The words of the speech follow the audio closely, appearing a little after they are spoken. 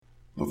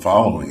The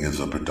following is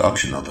a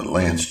production of the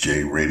Lance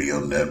J Radio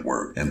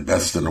Network and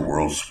Best in the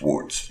World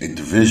Sports, a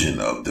division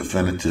of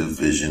Definitive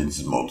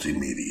Visions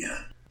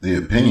Multimedia. The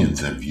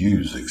opinions and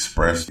views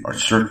expressed are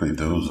strictly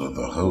those of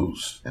the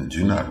host and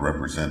do not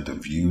represent the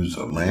views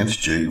of Lance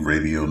J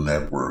Radio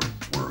Network.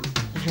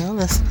 You're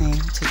listening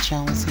to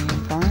Jonesy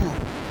and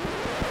Brown.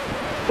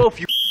 Both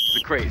you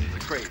are crazy.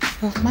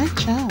 With Mike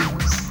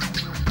Jones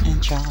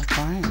and John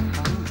Brown.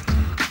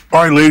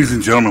 All right, ladies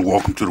and gentlemen,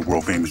 welcome to the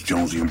world famous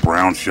Jonesy and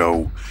Brown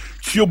show.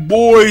 It's your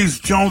boys,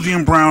 Jonesy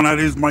and Brown. That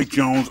is Mike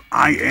Jones.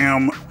 I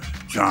am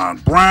John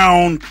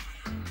Brown.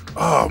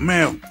 Oh,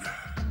 man.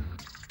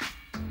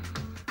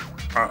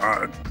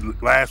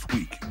 Last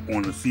week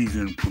on the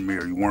season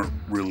premiere, you weren't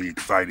really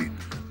excited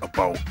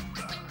about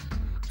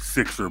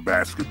Sixer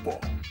basketball.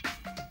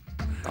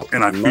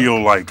 And I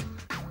feel like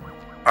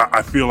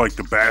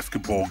the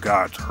basketball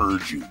gods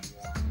heard you.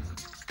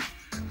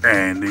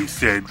 And they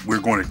said, we're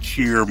going to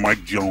cheer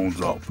Mike Jones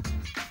up.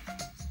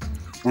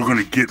 We're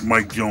going to get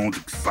Mike Jones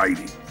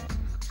excited.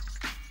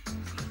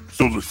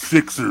 So the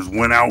Sixers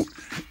went out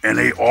and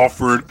they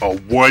offered a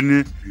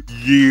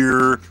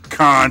 1-year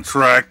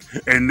contract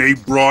and they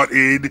brought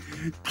in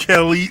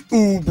Kelly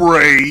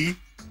Oubre.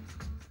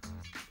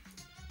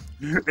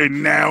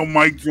 And now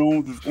Mike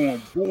Jones is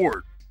on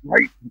board.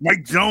 Right?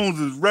 Mike Jones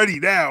is ready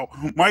now.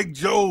 Mike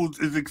Jones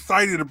is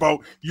excited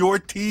about your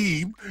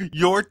team,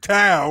 your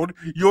town,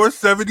 your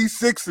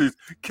 76ers.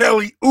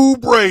 Kelly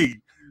Oubre.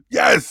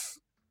 Yes.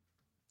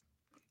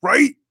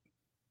 Right?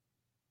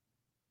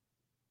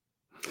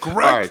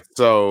 Correct. All right,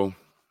 so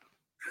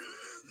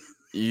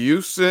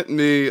you sent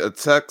me a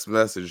text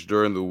message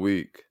during the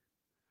week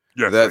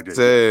that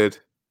said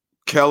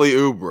Kelly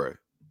Oubre.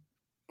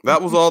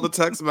 That was all the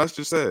text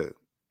message said.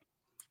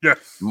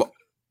 Yes.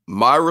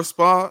 My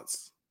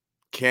response,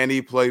 can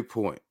he play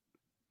point?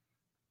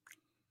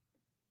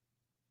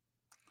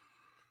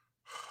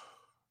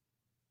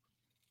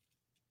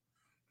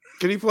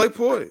 Can he play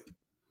point?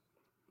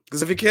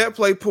 Because if he can't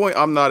play point,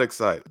 I'm not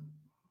excited.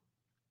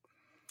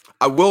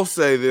 I will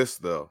say this,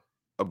 though.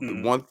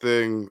 One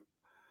thing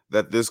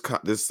that this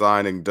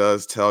signing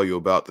does tell you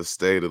about the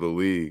state of the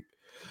league.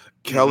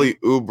 Kelly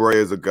Oubre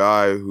is a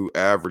guy who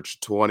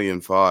averaged 20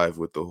 and 5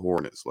 with the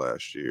Hornets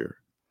last year.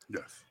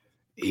 Yes.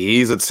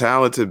 He's a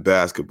talented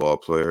basketball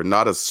player,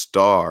 not a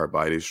star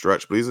by any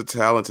stretch, but he's a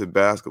talented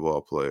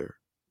basketball player.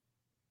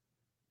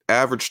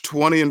 Averaged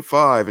 20 and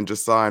 5 and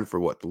just signed for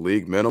what, the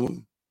league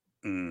minimum?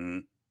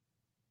 Mm-hmm.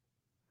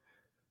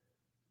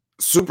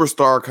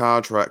 Superstar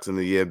contracts in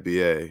the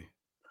NBA,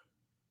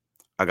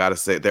 I gotta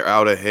say, they're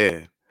out of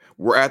hand.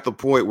 We're at the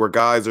point where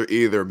guys are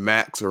either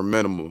max or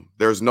minimum.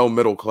 There's no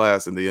middle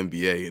class in the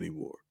NBA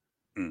anymore.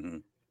 Mm-hmm.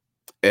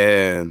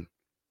 And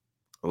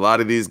a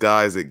lot of these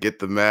guys that get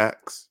the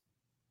max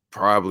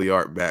probably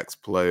aren't max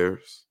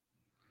players.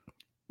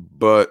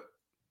 But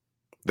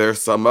there's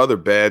some other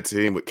bad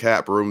team with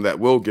cap room that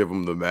will give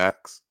them the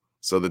max.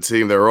 So the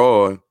team they're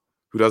on,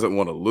 who doesn't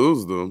want to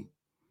lose them,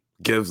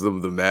 gives them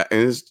the max.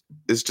 And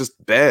it's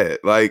just bad.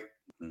 Like,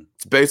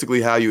 it's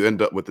basically how you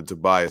end up with the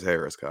Tobias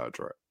Harris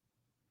contract.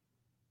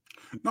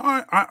 No,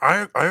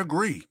 I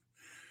agree.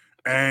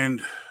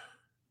 And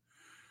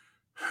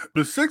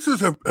the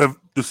Sixers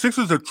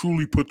have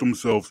truly put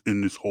themselves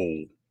in this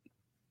hole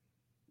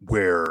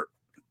where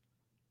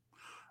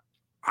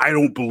I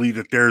don't believe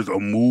that there's a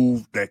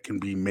move that can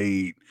be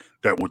made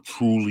that would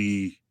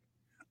truly,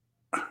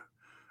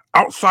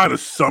 outside of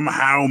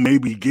somehow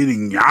maybe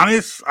getting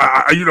Giannis.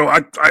 I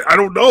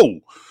don't know.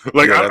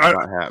 Like, yeah, that's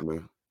not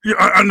happening. Yeah,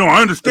 I know.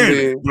 I understand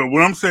it. But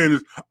what I'm saying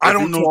is, I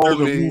don't know if there's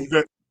a move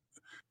that.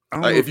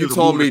 Like, if you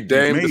told me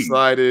Dame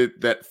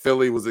decided that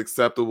Philly was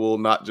acceptable,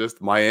 not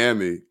just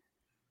Miami,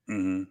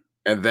 and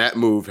that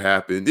move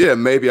happened, yeah,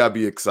 maybe I'd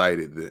be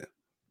excited then.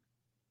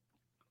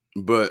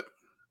 But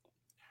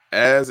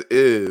as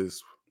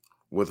is,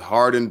 with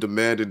Harden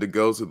demanding to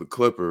go to the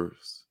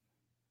Clippers,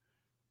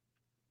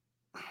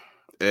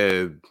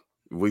 and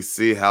we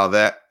see how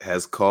that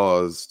has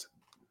caused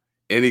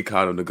any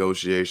kind of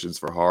negotiations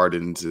for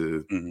Harden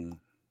to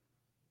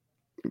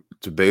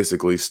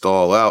basically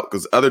stall out,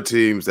 because other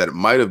teams that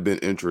might have been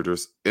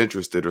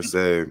interested are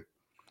saying,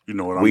 you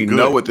know what, we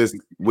know what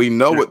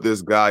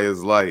this guy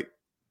is like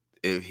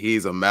if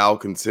he's a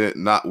malcontent,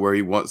 not where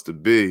he wants to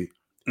be,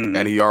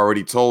 and he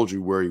already told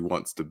you where he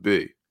wants to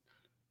be.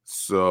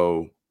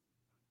 So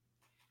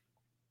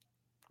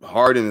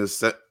Harden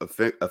has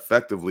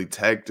effectively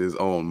tagged his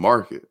own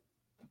market,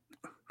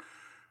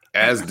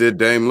 as did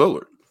Dame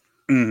Lillard.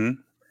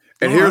 Mm-hmm.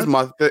 And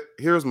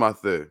here's my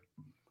thing.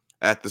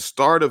 At the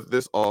start of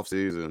this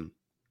offseason,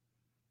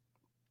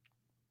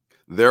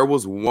 there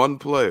was one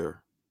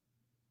player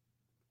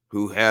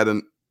who had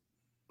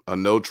a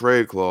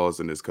no-trade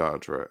clause in his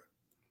contract.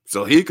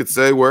 So he could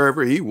say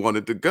wherever he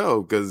wanted to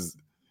go because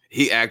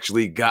he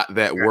actually got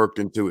that worked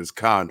into his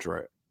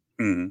contract.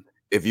 Mm-hmm.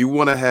 If you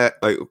want to have,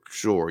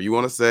 sure, you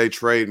want to say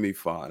trade me,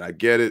 fine. I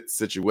get it.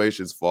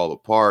 Situations fall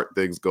apart.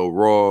 Things go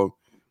wrong.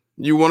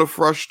 You want a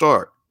fresh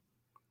start.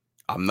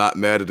 I'm not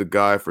mad at the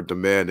guy for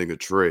demanding a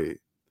trade.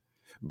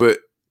 But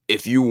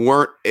if you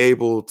weren't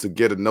able to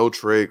get a no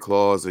trade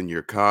clause in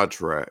your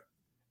contract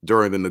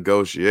during the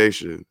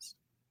negotiations,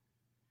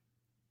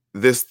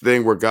 this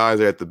thing where guys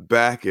are at the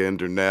back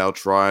end are now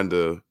trying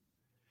to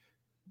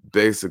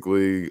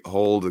basically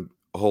hold a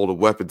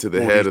weapon to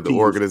the head of the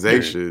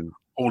organization.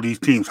 Hold these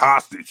teams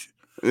hostage.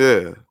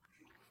 Yeah.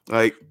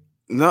 Like,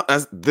 no,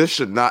 this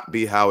should not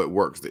be how it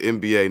works. The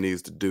NBA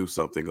needs to do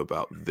something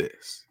about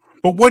this.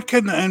 But what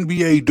can the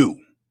NBA do?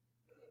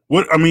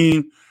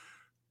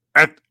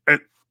 At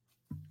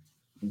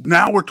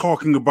now we're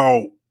talking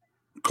about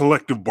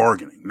collective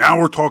bargaining. Now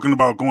we're talking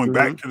about going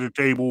back to the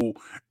table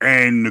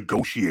and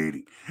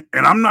negotiating.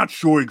 And I'm not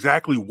sure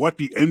exactly what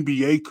the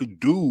NBA could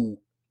do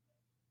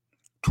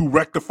to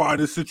rectify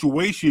the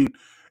situation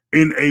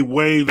in a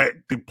way that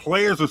the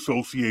Players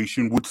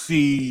Association would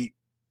see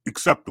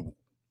acceptable.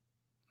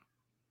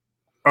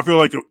 I feel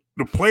like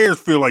the players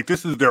feel like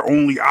this is their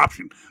only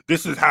option.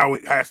 This is how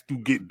it has to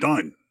get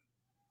done.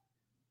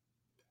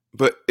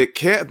 But it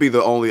can't be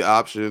the only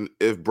option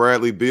if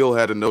Bradley Beal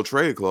had a no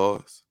trade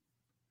clause.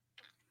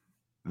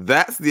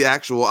 That's the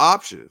actual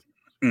option.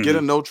 Mm-hmm. Get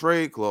a no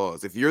trade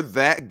clause. If you're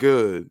that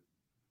good,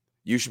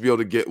 you should be able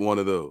to get one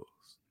of those.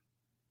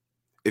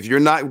 If you're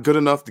not good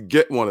enough to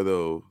get one of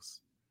those,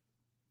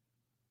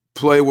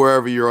 play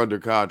wherever you're under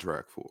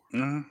contract for.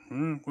 Well,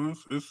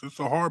 it's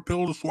a hard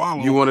pill to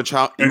swallow. You want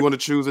to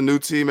choose a new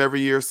team every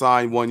year,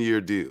 sign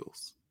 1-year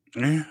deals.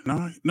 Yeah,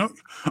 no.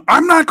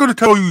 I'm not going to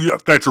tell you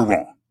that you're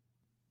wrong.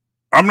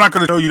 I'm not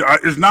going to tell you.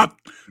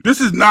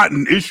 This is not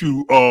an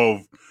issue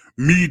of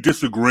me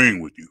disagreeing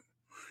with you.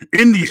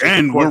 In the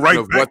end, we're right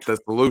back. What's the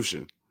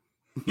solution?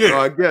 Yeah,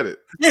 I get it.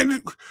 Yeah,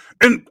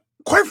 and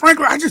quite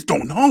frankly, I just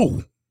don't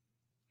know.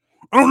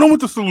 I don't know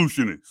what the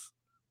solution is.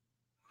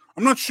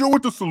 I'm not sure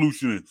what the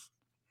solution is.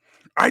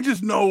 I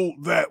just know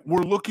that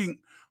we're looking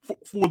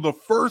for the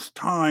first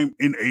time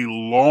in a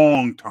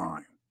long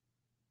time.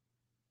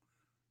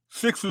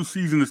 Sixers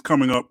season is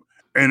coming up,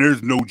 and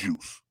there's no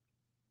juice.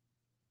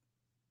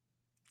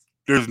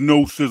 There's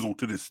no sizzle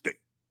to this state.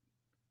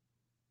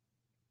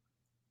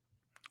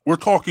 We're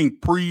talking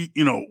pre-process.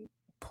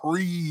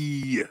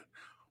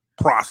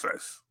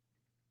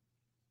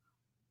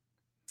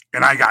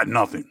 And I got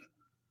nothing.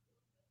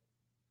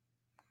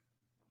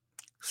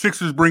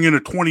 Sixers bring in a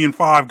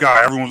 20-5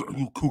 guy. Everyone's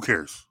who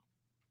cares?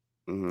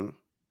 Mm-hmm.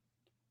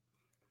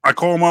 I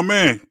call my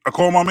man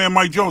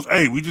Mike Jones.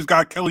 Hey, we just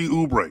got Kelly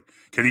Oubre.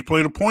 Can he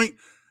play the point?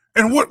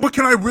 And what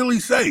can I really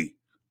say?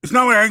 It's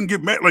not like I can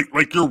get mad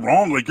like you're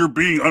wrong, like you're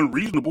being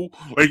unreasonable.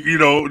 Like,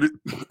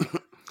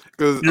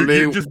 because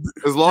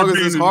as long as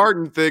this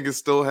Harden thing is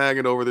still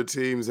hanging over the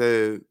team's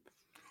head.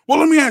 Well,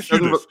 let me ask you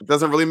this. It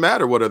doesn't really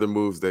matter what other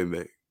moves they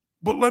make.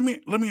 But let me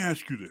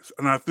ask you this,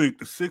 and I think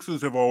the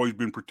Sixers have always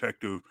been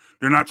protective.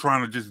 They're not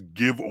trying to just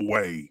give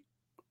away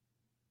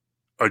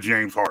a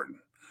James Harden.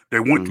 They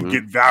want to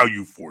get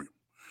value for him.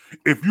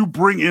 If you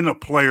bring in a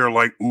player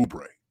like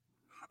Oubre,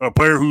 a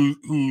player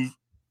who's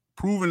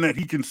proven that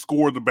he can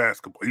score the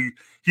basketball, he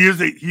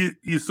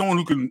is someone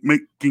who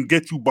can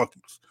get you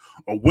buckets,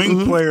 a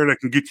wing player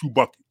that can get you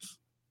buckets.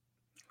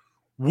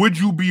 Would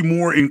you be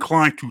more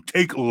inclined to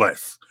take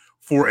less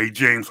for a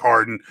James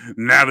Harden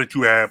now that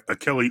you have a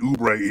Kelly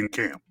Oubre in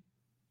camp?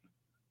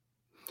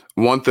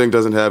 One thing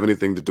doesn't have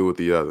anything to do with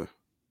the other.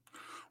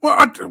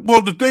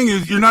 Well, the thing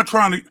is, you're not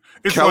trying to.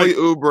 Kelly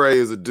Oubre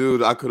is a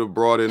dude I could have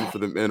brought in for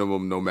the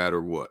minimum no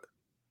matter what.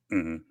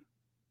 Mm-hmm.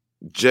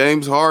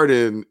 James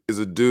Harden is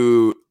a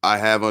dude I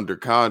have under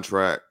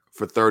contract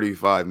for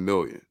 $35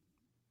 million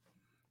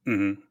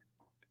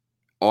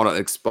on an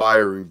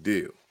expiring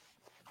deal.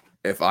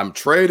 If I'm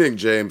trading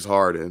James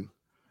Harden,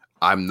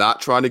 I'm not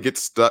trying to get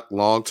stuck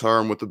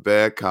long-term with a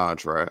bad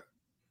contract.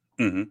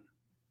 Mm-hmm.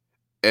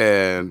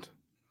 And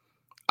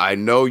I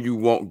know you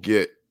won't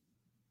get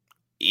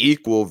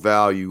equal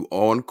value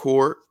on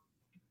court,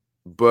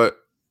 but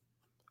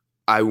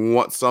I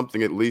want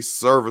something at least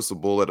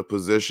serviceable at a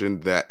position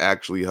that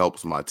actually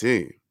helps my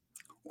team.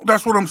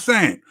 That's what I'm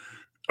saying.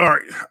 All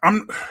right.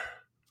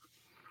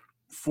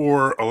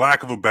 For a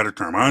lack of a better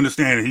term, I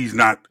understand that he's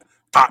not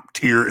top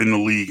tier in the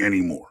league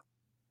anymore.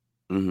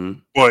 Mm-hmm.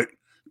 But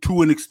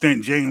to an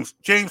extent, James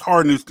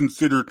Harden is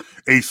considered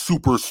a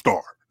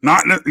superstar.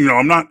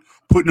 I'm not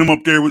putting him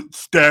up there with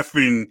Steph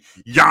and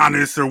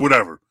Giannis or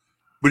whatever,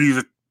 but he's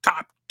a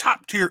top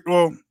tier.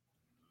 Well,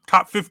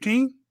 top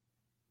 15.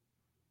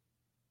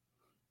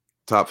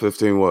 Top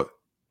 15 what?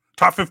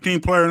 Top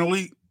 15 player in the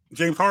league.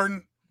 James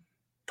Harden.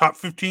 Top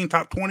 15,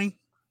 top 20.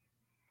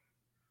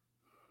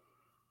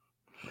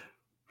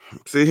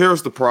 See,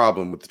 here's the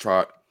problem with the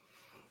try.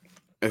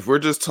 If we're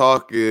just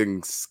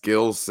talking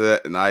skill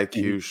set and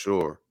IQ,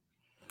 sure.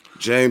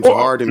 James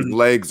Harden's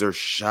legs are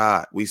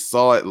shot. We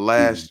saw it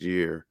last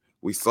year.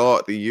 We saw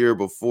it the year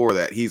before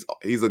that. He's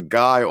a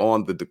guy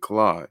on the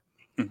decline.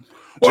 Well,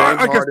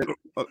 James Harden,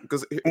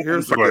 because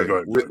here's the thing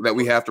that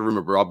we have to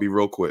remember. I'll be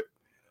real quick.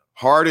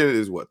 Harden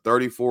is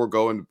 34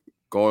 going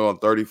on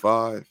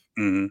 35.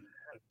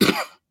 Mm-hmm.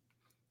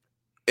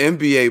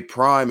 NBA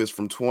prime is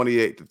from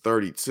 28 to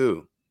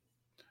 32.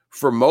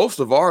 For most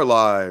of our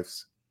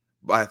lives,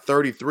 by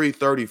 33,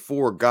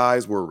 34,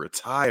 guys were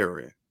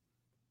retiring.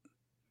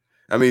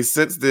 I mean,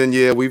 since then,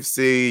 yeah, we've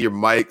seen your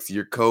Mikes,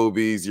 your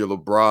Kobes, your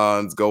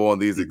LeBrons go on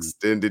these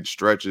extended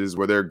stretches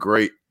where they're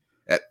great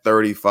at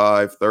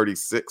 35,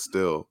 36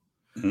 still.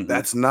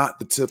 That's not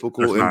the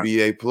typical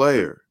NBA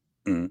player.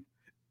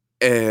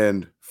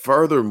 And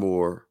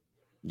furthermore,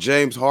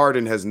 James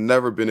Harden has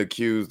never been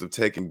accused of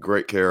taking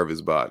great care of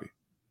his body.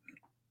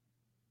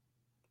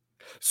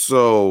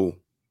 So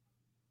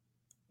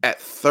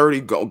at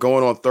 30,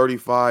 going on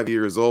 35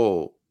 years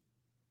old,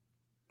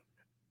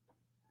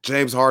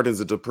 James Harden's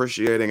a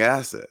depreciating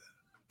asset.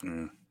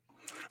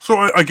 So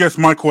I guess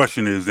my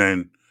question is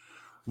then,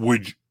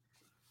 would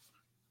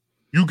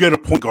you get a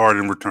point guard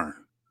in return?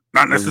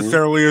 Not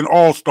necessarily an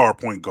all-star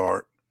point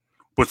guard,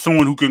 but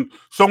someone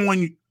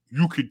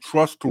you could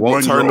trust to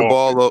won't run turn your the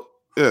ball up.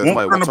 Yeah,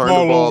 won't turn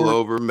the ball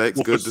over, makes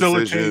good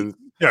decisions,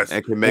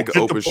 and can make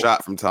an open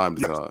shot from time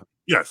to time.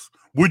 Yes.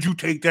 Would you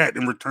take that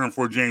in return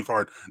for James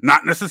Harden?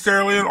 Not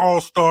necessarily an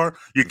all-star.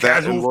 Your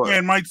casual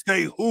fan might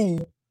say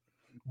who,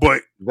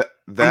 but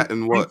that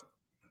and what?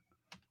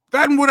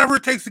 That and whatever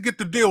it takes to get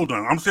the deal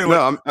done. I'm saying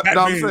I'm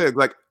saying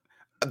like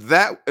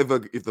that.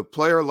 If a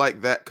player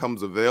like that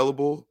comes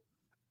available,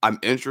 I'm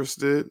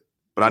interested,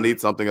 but I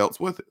need something else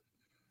with it.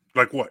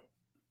 Like what?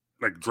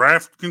 Like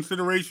draft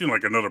consideration?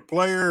 Like another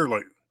player?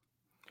 Like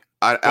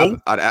I'd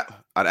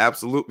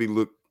absolutely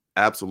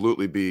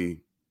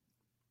be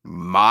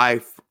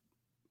my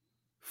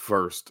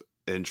first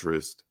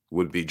interest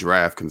would be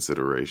draft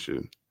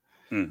consideration.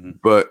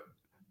 But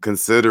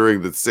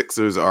considering the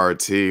Sixers are a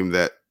team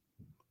that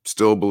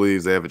still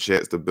believes they have a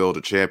chance to build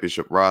a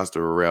championship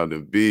roster around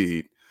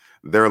Embiid,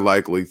 they're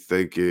likely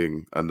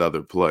thinking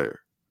another player.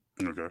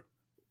 Okay.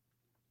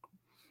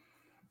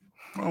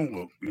 Well,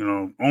 look,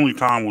 only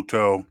time will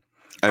tell.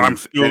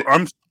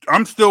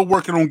 I'm still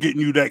working on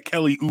getting you that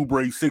Kelly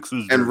Oubre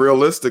Sixers jersey. And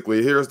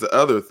realistically, here's the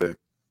other thing.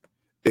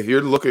 If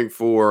you're looking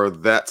for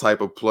that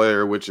type of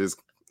player, which is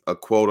a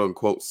quote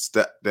unquote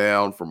step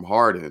down from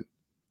Harden,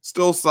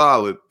 still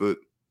solid, but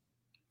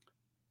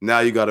now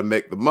you got to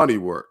make the money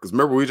work. Because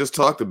remember, we just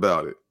talked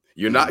about it.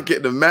 You're not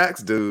getting a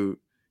max dude.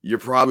 You're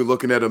probably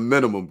looking at a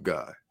minimum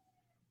guy.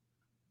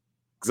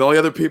 Because the only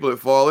other people that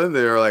fall in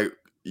there are like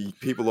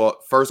people on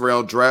first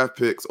round draft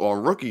picks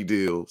on rookie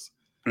deals.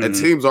 And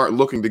teams aren't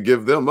looking to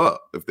give them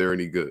up if they're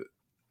any good.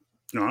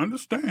 I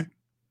understand.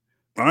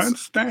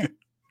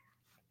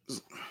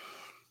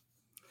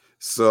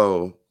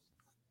 So,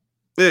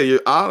 yeah,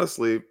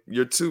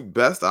 your two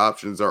best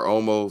options are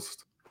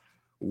almost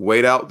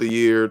wait out the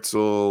year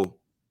till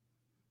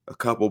a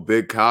couple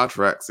big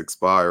contracts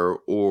expire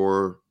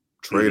or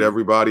trade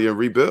everybody and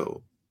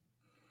rebuild.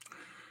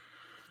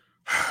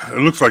 It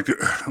looks like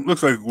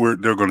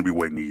they're going to be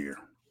waiting a year.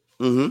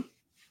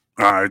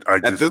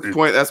 At this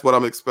point, that's what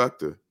I'm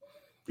expecting.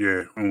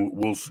 Yeah, and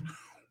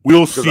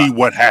we'll see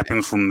what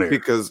happens from there.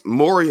 Because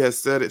Morey has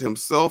said it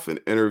himself in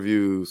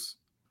interviews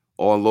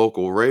on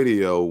local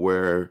radio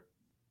where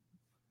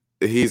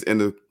he's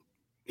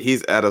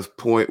at a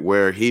point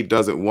where he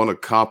doesn't want to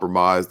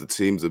compromise the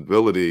team's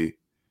ability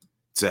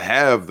to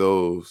have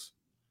those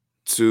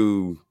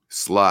two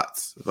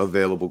slots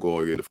available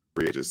going into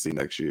free agency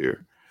next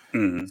year.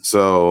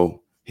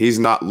 So he's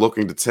not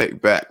looking to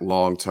take back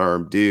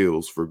long-term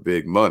deals for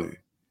big money,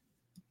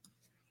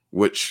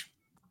 which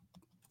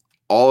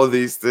all of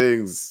these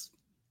things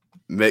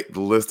make the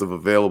list of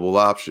available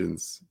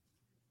options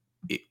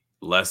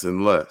less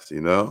and less,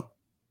 And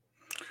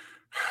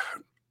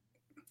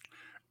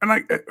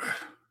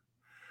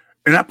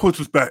that puts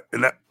us back,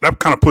 and that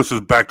kind of puts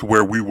us back to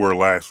where we were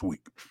last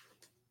week.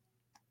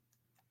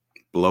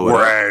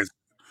 But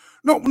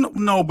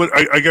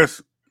I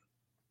guess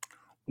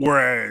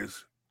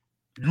whereas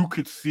you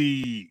could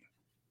see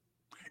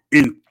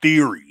in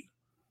theory,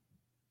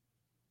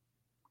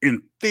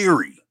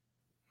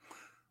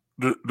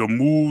 the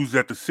moves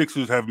that the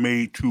Sixers have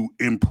made to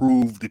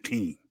improve the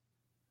team.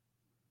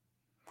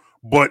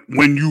 But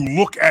when you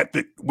look at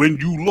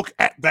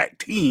that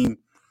team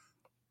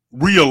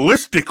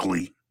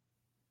realistically,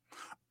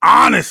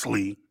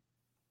 honestly,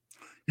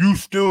 you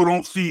still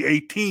don't see a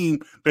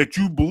team that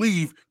you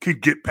believe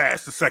could get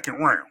past the second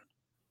round.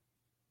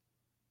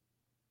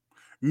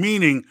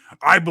 Meaning,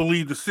 I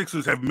believe the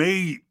Sixers have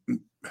made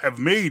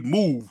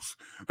moves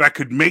that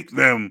could make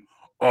them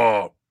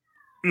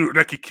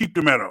that could keep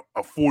them at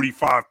a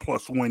 45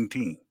 plus win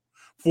team,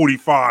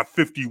 45,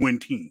 50 win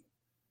team.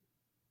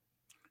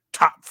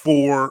 Top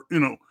four,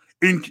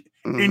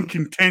 in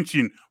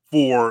contention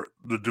for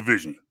the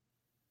division.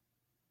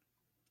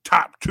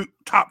 Top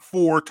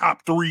four,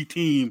 top three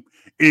team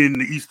in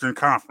the Eastern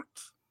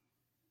Conference.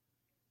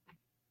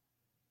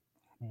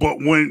 But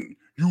when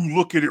you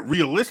look at it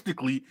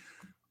realistically,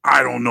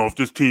 I don't know if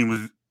this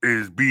team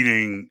is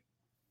beating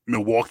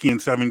Milwaukee in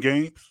 7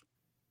 games.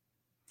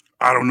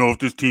 I don't know if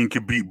this team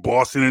can beat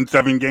Boston in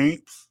 7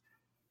 games.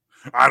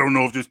 I don't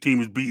know if this team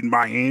is beating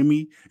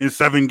Miami in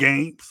 7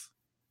 games.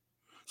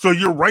 So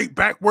you're right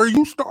back where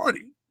you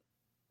started.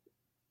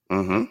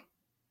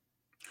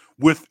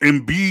 With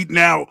Embiid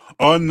now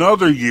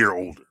another year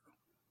older.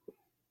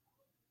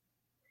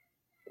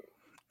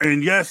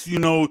 And yes, you're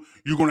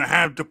going to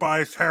have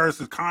Tobias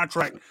Harris's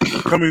contract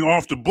coming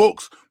off the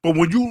books. But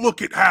when you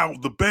look at how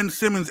the Ben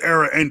Simmons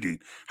era ended,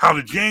 how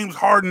the James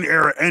Harden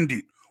era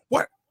ended,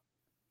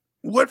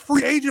 what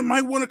free agent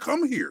might want to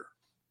come here?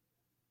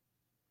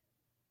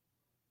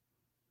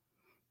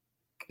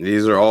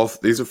 These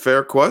are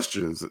fair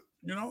questions.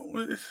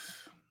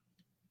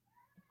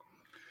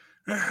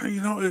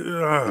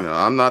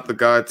 I'm not the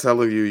guy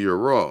telling you you're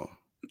wrong.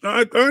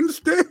 I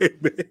understand,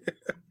 man.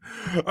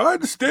 I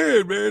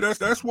understand, man.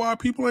 That's why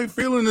people ain't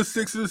feeling the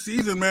Sixers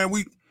season, man.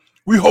 We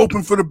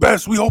hoping for the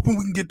best. We hoping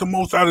we can get the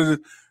most out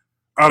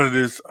of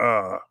this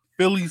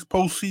Phillies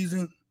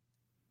postseason.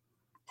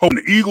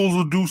 Hoping the Eagles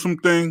will do some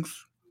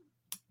things.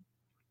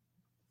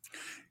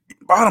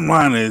 Bottom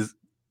line is,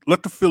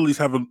 let the Phillies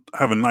have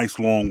a nice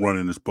long run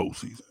in this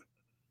postseason.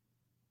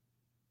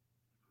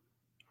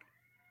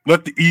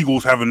 Let the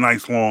Eagles have a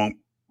nice long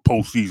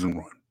postseason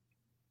run.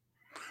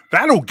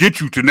 That'll get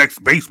you to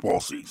next baseball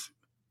season.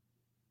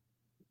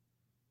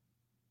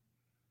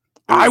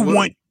 I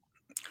want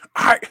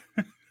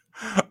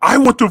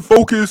to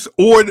focus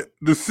on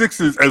the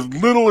Sixers as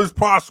little as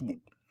possible,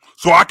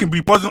 so I can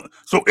be pleasant.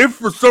 So if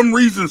for some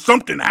reason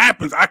something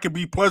happens, I can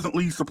be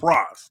pleasantly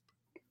surprised.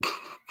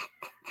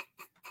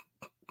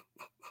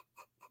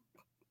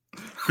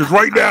 Because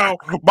right now,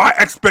 my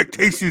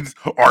expectations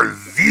are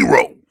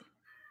zero.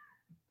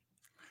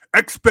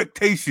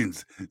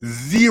 Expectations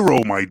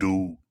zero, my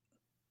dude.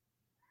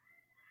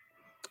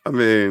 I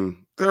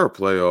mean, they're a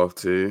playoff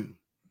team.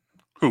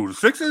 Who, the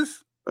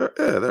Sixers? They're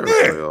a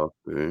playoff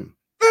team.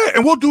 Yeah,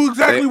 and we'll do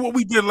exactly what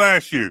we did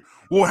last year.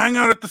 We'll hang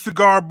out at the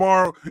cigar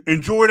bar,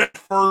 enjoy that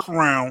first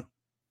round,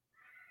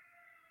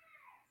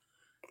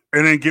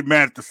 and then get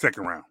mad at the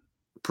second round.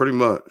 Pretty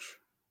much.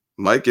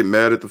 Might get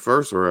mad at the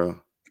first round.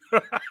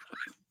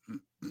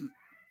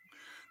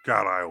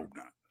 God, I hope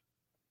not.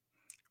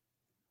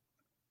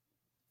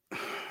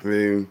 I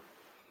mean,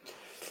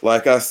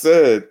 like I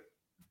said,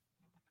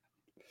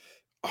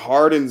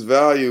 Harden's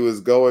value is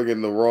going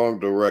in the wrong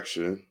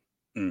direction.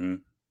 Mm-hmm.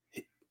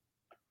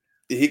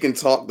 He can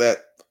talk that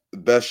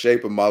best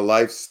shape of my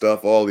life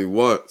stuff all he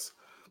wants.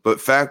 But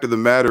fact of the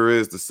matter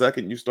is, the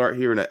second you start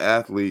hearing an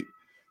athlete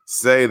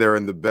say they're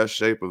in the best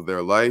shape of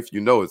their life,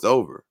 it's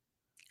over.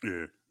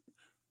 Yeah.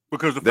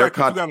 Because the fact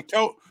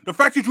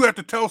that you have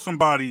to tell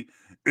somebody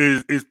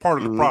is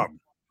part of the problem.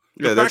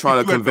 They're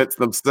trying to convince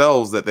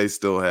themselves that they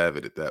still have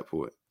it at that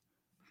point.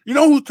 You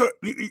know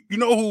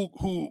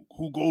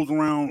who goes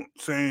around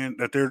saying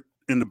that they're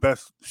in the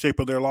best shape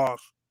of their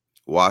lives?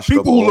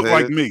 People who look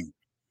like me.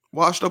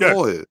 Washed up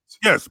old heads.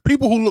 Yes,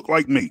 people who look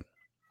like me.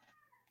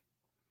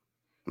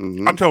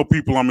 Mm-hmm. I tell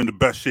people I'm in the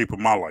best shape of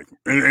my life,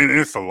 and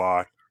it's a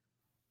lie.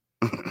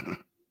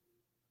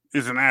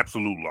 It's an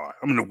absolute lie.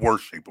 I'm in the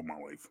worst shape of my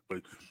life,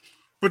 but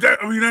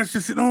that's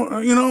just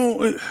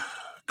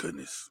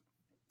goodness.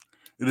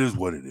 It is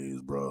what it is,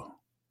 bro.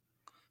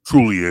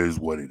 Truly is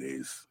what it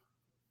is.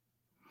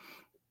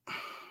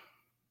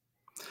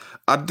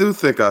 I do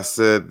think I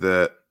said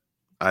that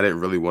I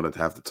didn't really want to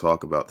have to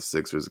talk about the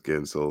Sixers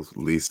again, so at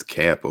least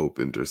camp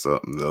opened or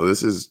something. Though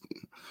there's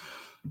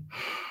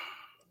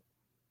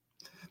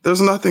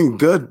nothing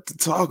good to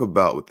talk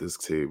about with this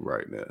team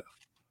right now.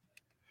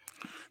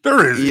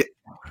 There is. Yeah.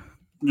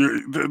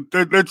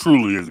 There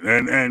truly is.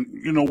 And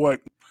you know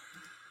what?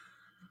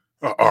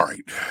 All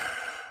right.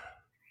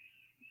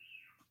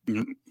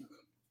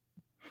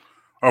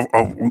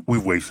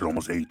 We've wasted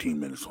almost 18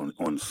 minutes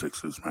on the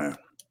Sixers, man.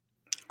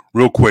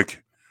 Real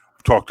quick,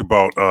 talked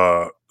about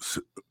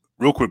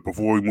real quick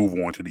before we move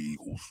on to the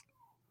Eagles.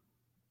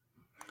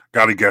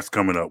 Got a guest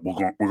coming up. We're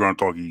going to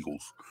talk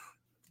Eagles.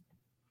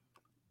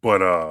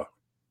 But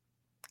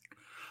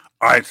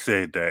I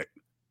said that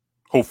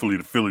hopefully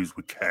the Phillies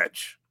would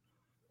catch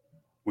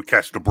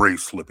the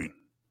Braves slipping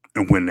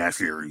and win that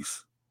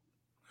series.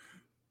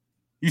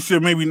 You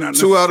said maybe not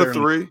 2 out of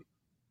 3.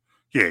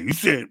 Yeah, you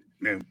said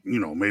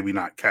maybe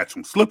not catch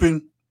them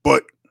slipping,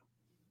 but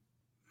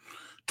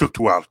took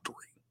 2 out of 3.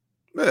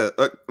 Yeah,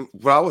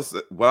 what I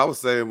was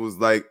saying was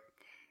like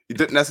you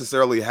didn't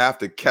necessarily have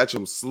to catch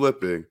them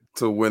slipping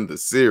to win the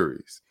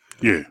series.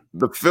 Yeah,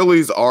 the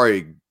Phillies are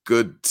a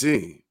good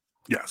team.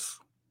 Yes,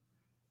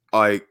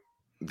 like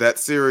that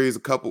series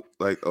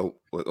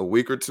a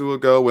week or two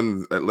ago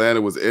when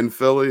Atlanta was in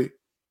Philly,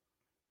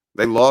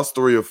 they lost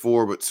 3 or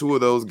 4, but 2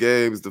 of those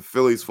games the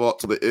Phillies fought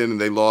to the end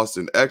and they lost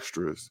in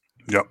extras.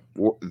 Yep.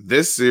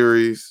 This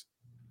series,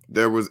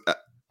 there was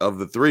of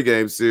the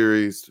 3-game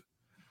series.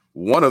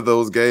 One of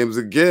those games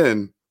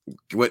again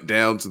went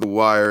down to the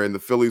wire, and the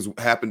Phillies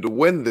happened to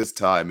win this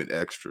time in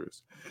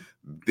extras.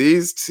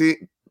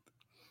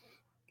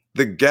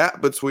 The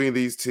gap between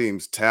these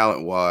teams,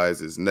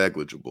 talent-wise, is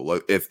negligible,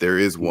 if there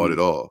is one at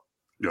all.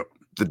 Yep.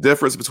 The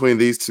difference between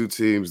these 2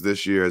 teams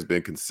this year has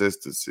been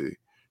consistency.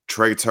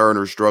 Trey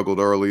Turner struggled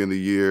early in the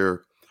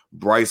year.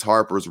 Bryce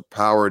Harper's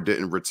power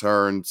didn't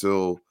return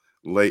until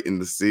late in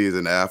the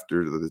season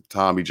after the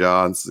Tommy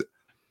Johns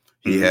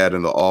he had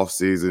in the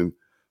offseason.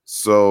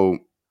 So,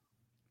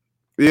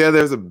 yeah,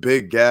 there's a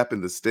big gap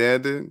in the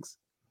standings.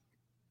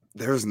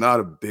 There's not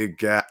a big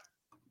gap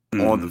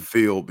on the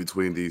field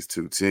between these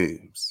two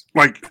teams.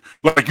 Like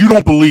you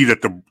don't believe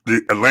that the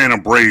Atlanta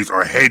Braves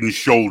are head and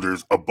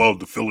shoulders above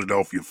the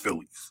Philadelphia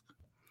Phillies.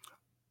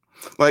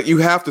 Like, you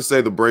have to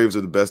say the Braves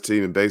are the best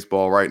team in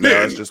baseball right now.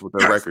 Yeah, That's just what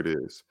their record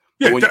is.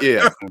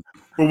 Yeah,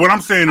 But what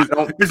I'm saying is,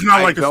 it's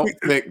not like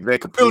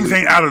the Phillies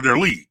ain't out of their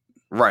league.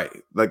 Right.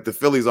 Like, the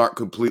Phillies aren't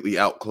completely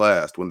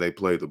outclassed when they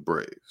play the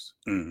Braves.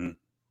 Mm-hmm.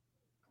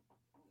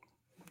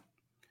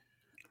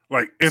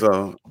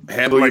 So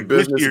handle your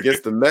business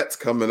against the Mets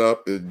coming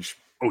up.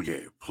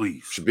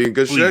 Please. Should be in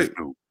good shape.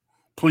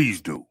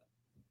 Please do.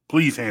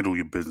 Please handle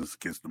your business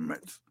against the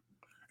Mets.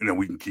 And then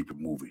we can keep it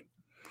moving.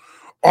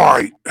 All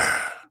right.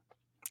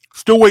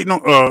 Still waiting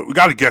on we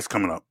got a guest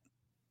coming up.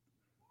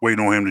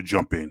 Waiting on him to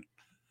jump in.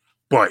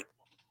 But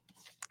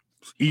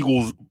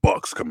Eagles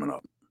Bucs coming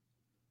up.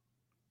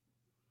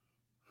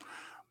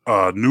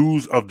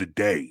 News of the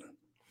day.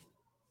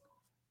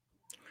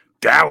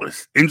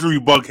 Dallas. Injury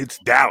bug hits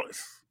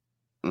Dallas.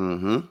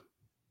 Mm-hmm.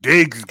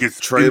 Diggs gets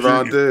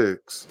Trayvon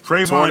Diggs.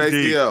 Trayvon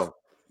Diggs. ACL.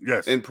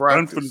 Yes. In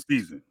practice. Done for the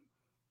season.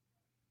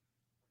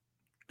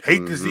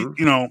 Hate to see,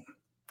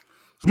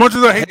 as much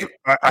as I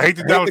hate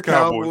the Dallas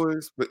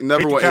Cowboys, but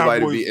never want anybody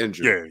to be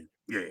injured.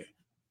 Yeah.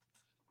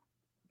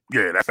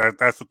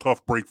 That's a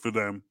tough break for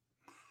them.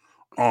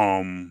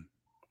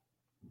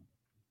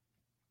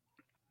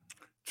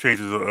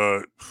 Changes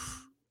a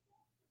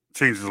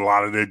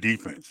lot of their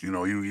defense. He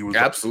was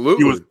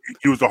absolutely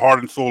he was the heart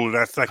and soul of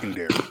that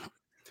secondary.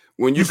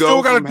 When you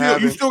still got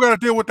to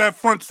deal with that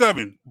front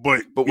seven,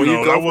 but when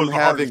you go from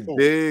having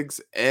Diggs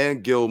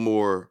and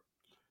Gilmore,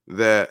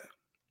 that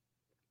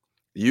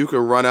you can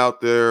run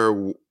out there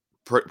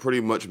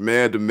pretty much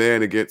man to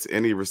man against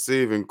any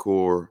receiving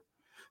core,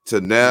 to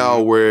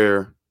now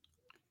where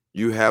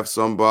you have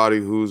somebody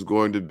who's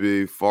going to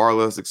be far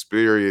less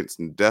experienced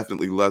and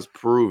definitely less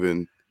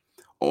proven,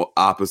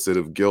 opposite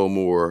of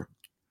Gilmore,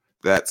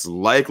 that's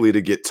likely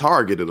to get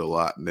targeted a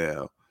lot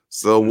now.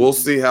 So we'll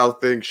see how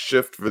things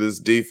shift for this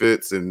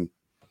defense and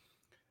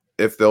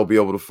if they'll be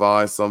able to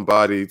find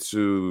somebody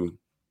to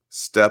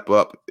step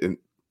up and,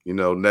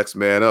 next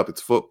man up.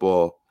 It's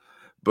football.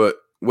 But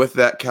with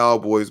that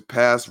Cowboys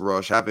pass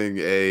rush, having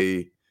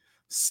a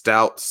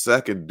stout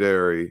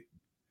secondary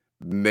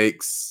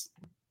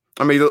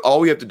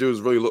all we have to do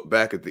is really look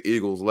back at the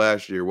Eagles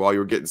last year. While you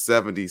were getting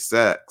 70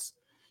 sacks,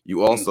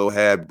 you also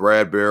had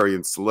Bradbury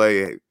and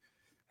Slay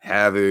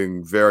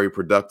having very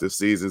productive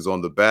seasons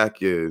on the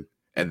back end,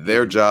 and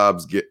their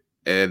jobs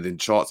and then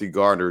Chauncey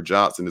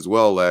Gardner-Johnson as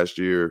well last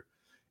year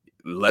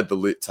led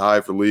the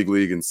tie for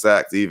league in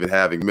sacks, even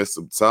having missed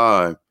some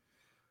time.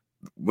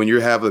 When you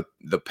have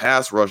the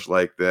pass rush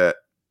like that,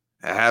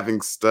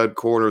 having stud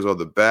corners on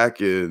the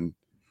back end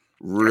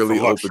really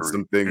opens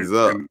some things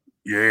up.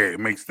 It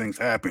makes things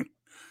happen.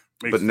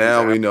 But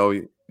now we know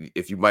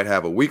if you might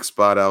have a weak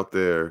spot out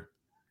there,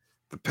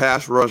 the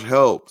pass rush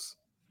helps.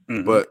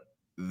 Mm-hmm. But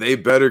they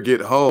better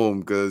get home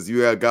because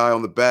you got a guy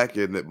on the back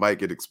end that might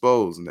get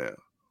exposed now.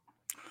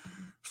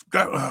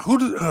 Who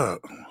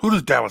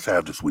does Dallas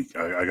have this week?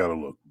 I gotta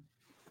look.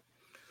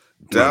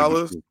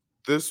 Dallas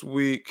this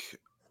week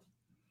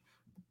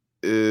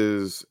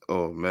is,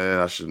 oh man,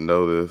 I should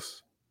know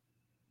this.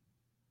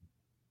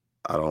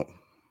 I don't.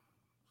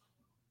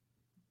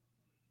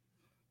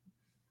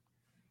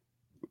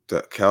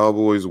 The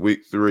Cowboys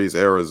week 3 is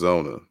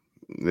Arizona.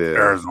 Yeah.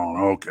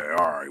 Arizona. Okay.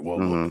 All right. Well,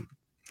 look,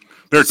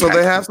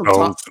 they have some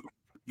time.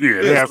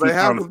 They have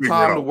some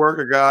time to work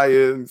a guy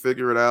in,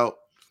 figure it out.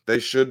 They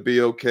should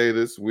be okay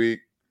this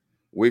week.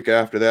 Week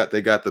after that,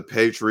 they got the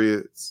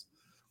Patriots,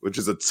 which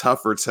is a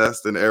tougher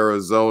test than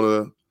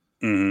Arizona.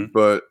 Mm-hmm.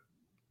 But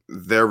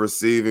their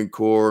receiving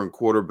core and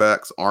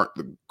quarterbacks aren't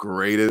the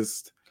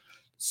greatest.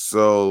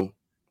 So,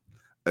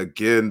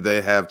 again,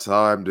 they have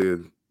time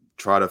to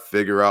try to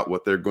figure out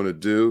what they're going to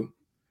do.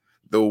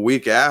 The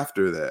week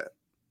after that,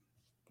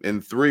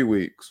 in 3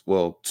 weeks,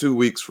 2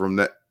 weeks from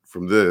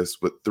this,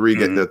 but 3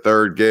 get their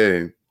third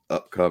game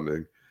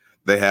upcoming,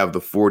 they have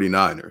the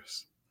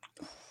 49ers.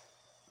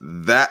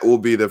 That will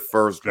be the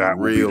first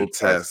real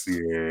test.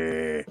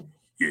 Yeah.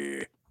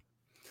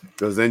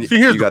 Because then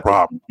here's the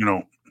problem.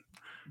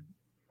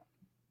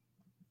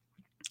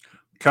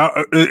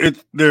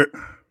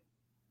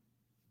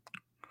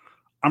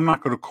 I'm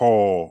not going to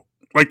call,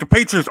 like, the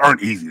Patriots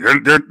aren't easy.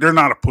 They're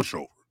not a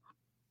pushover.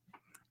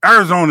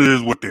 Arizona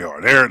is what they are.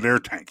 They're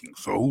tanking.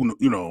 So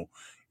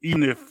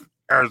even if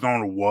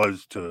Arizona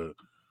was to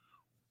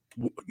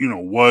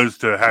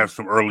have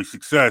some early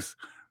success,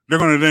 they're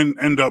going to then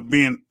end up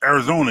being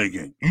Arizona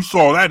again. You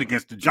saw that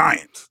against the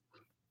Giants.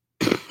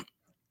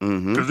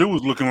 Because it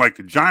was looking like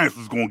the Giants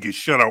was going to get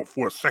shut out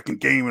for a second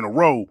game in a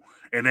row,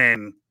 and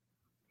then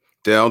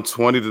down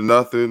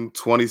 20-0,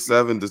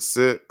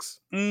 27-6.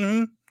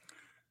 Mm-hmm.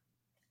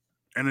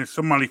 And then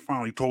somebody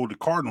finally told the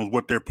Cardinals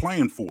what they're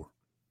playing for.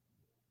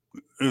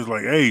 It was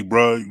like, hey,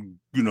 bro,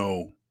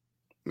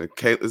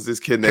 is this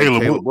kid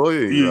named Caleb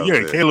Williams?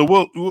 Yeah, Caleb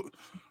Williams.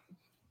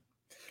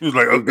 It was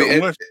like,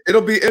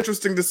 it'll be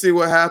interesting to see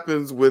what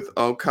happens with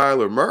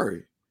Kyler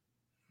Murray.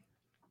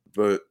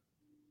 But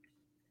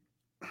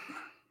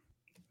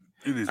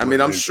It is I what mean,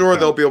 it I'm is. sure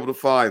they'll be able to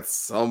find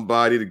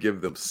somebody to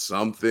give them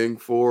something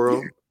for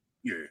them.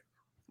 Yeah.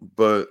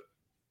 But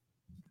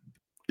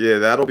yeah,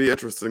 that'll be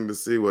interesting to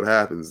see what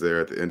happens there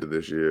at the end of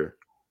this year.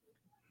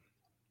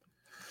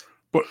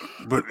 But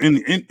in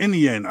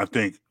the end, I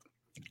think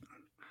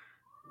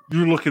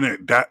you're looking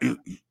at that.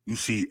 You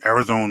see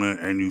Arizona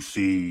and you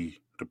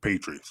see the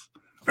Patriots.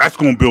 That's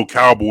going to build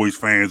Cowboys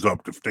fans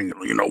up to thinking,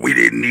 we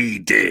didn't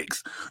need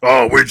Diggs.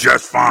 Oh, we're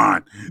just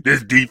fine.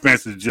 This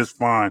defense is just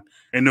fine.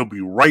 And they'll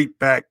be right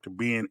back to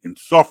being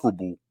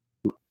insufferable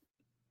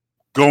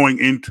going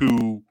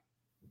into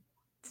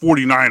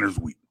 49ers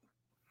week,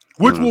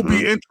 which will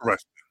be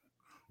interesting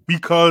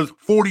because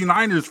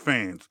 49ers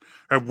fans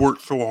have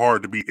worked so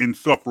hard to be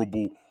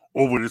insufferable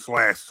over this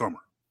last summer,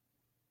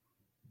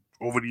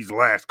 over these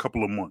last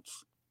couple of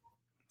months.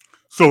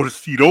 So to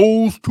see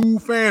those two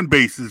fan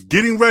bases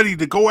getting ready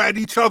to go at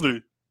each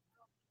other,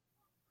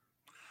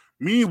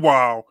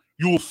 meanwhile,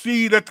 you'll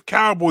see that the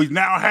Cowboys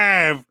now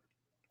have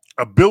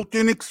a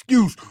built-in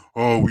excuse.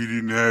 Oh, we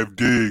didn't have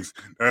Diggs.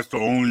 That's the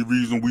only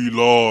reason we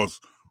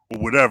lost, or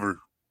whatever.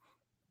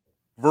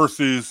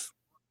 Versus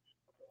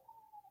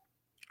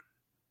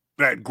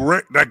that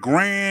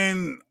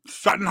grand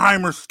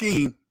Schottenheimer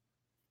scheme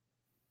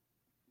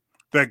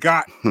that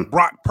got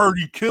Brock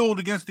Purdy killed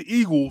against the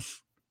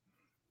Eagles.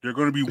 They're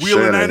going to be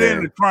wheeling that in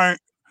and trying.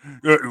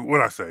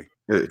 What'd I say?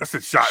 I said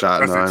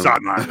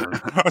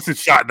Schottenheimer. I said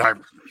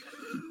Schottenheimer.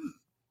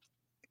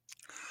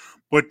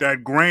 But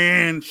that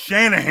grand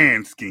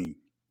Shanahan scheme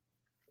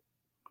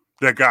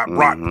that got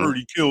Brock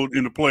Purdy killed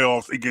in the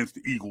playoffs against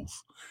the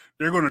Eagles,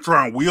 they're going to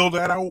try and wheel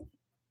that out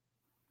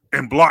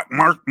and block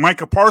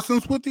Micah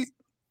Parsons with it.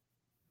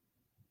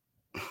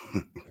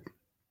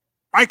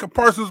 Micah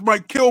Parsons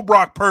might kill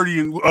Brock Purdy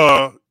in,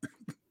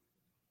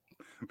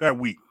 that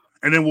week.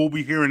 And then we'll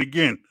be hearing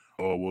again,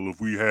 oh, well,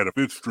 if we had a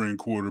fifth string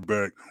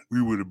quarterback,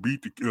 we would have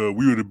beat the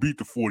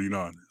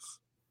 49ers.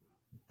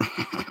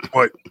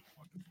 But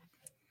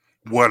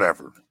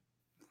whatever.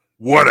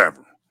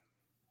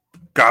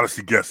 Got us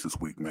a guest this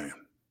week, man.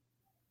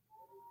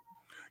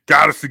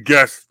 Got us a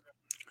guest.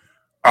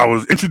 I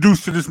was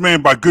introduced to this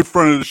man by a good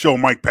friend of the show,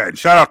 Mike Patton.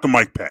 Shout out to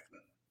Mike Patton.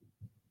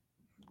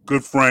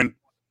 Good friend.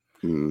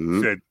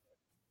 Said,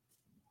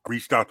 I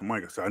reached out to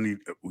Mike. I said,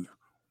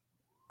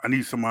 I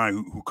need somebody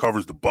who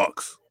covers the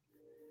Bucs.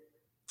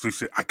 So he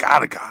said, I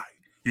got a guy.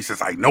 He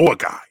says, I know a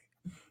guy.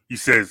 He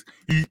says,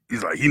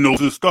 he's like, he knows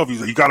his stuff. He's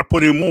like, you got to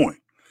put him on.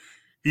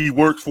 He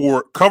works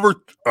for Cover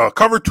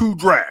 2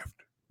 Draft.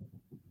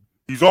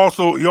 He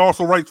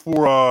also writes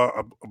for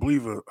I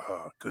believe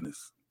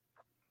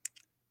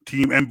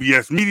Team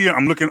MBS Media.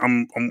 I'm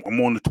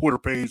on the Twitter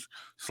page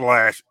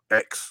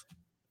 /X,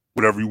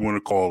 whatever you want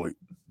to call it.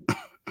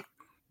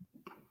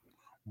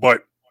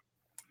 But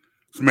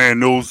this man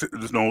knows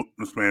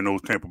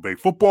Tampa Bay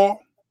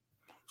football.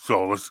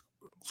 So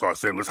I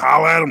said, let's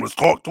holler at him, let's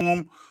talk to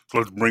him. So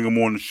let's bring him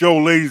on the show,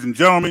 ladies and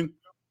gentlemen.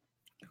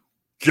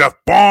 Jeff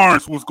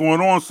Barnes, what's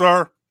going on,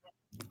 sir?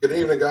 Good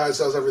evening, guys.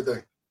 How's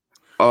everything?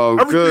 Oh,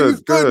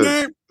 Everything's good,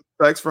 man.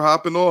 Thanks for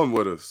hopping on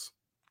with us.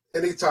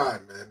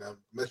 Anytime, man. I'm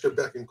at your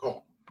beck and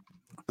call.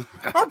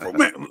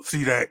 Man,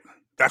 see that?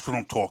 That's what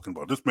I'm talking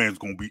about. This man's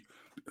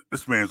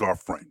our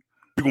friend.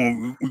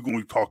 We're gonna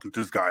be talking to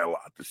this guy a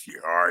lot this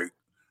year. All right.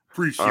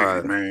 Appreciate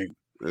it, man.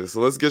 So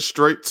let's get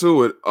straight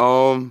to it.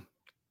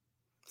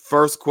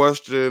 First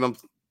question,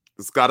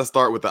 it's got to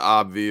start with the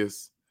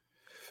obvious.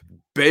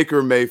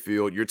 Baker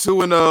Mayfield, you're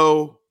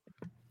 2-0.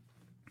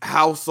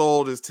 How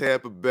sold is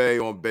Tampa Bay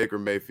on Baker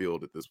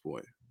Mayfield at this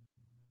point?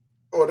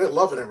 Oh, they're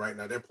loving it right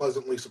now. They're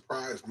pleasantly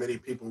surprised. Many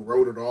people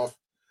wrote it off.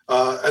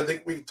 I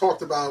think we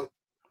talked about,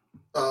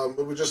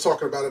 we were just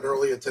talking about it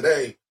earlier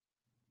today.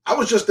 I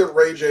was just at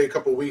Ray J a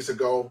couple of weeks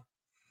ago.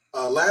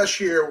 Last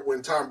year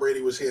when Tom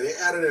Brady was here, they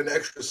added in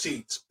extra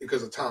seats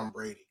because of Tom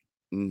Brady.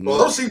 Well,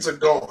 those seats are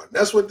gone.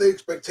 That's what the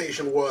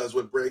expectation was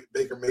with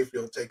Baker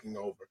Mayfield taking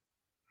over.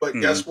 But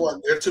guess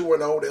what? They're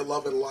 2-0. They're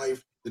loving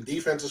life. The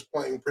defense is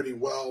playing pretty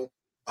well.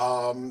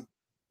 And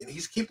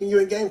he's keeping you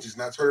in games. He's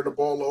not turning the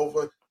ball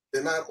over.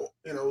 They're not,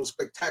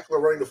 spectacular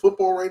running the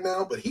football right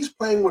now, but he's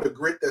playing with a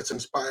grit that's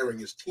inspiring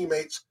his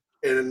teammates,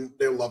 and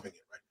they're loving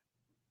it right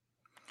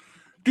now.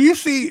 Do you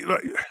see,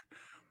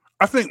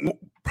 I think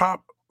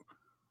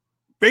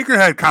Baker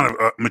had kind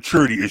of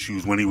maturity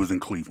issues when he was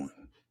in Cleveland.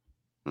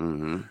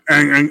 And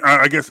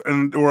I guess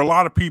there were a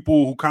lot of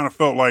people who kind of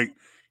felt like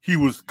he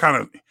was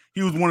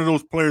one of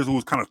those players who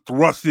was kind of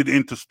thrusted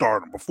into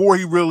stardom. Before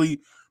he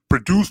really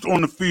produced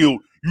on the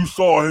field, you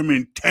saw him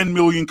in 10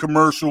 million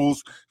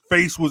commercials,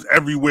 face was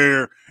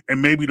everywhere,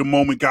 and maybe the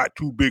moment got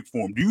too big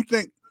for him. Do you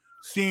think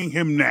seeing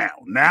him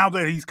now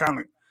that he's kind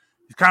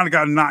of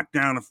got knocked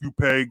down a few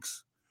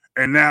pegs,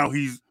 and now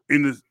he's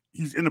in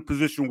a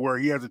position where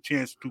he has a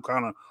chance to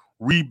kind of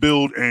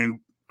rebuild and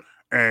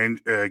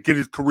get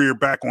his career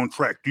back on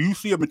track? Do you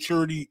see a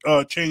maturity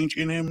change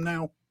in him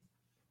now?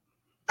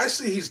 I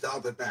see he's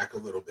dialed it back a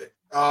little bit.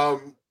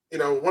 One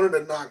of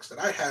the knocks that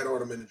I had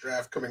on him in the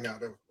draft coming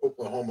out of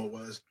Oklahoma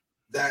was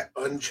that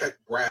unchecked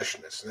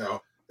brashness.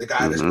 The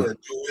guy that's going to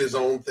do his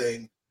own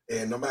thing.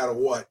 and no matter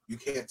what, you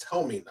can't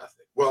tell me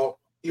nothing. Well,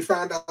 he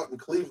found out in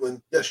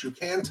Cleveland, yes, you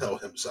can tell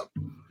him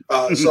something.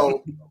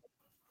 So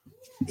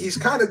he's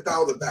kind of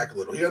dialed it back a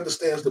little. He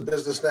understands the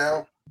business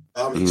now.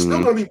 He's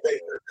still going to be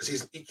Baker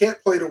because he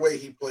can't play the way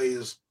he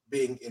plays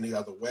being any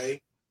other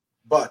way,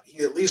 but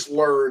he at least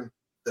learned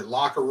the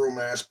locker room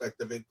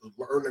aspect of it,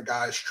 learn the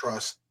guy's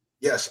trust.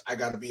 Yes, I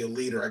got to be a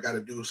leader. I got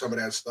to do some of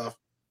that stuff,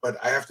 but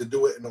I have to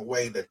do it in a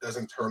way that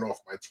doesn't turn off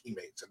my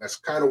teammates. And that's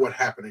kind of what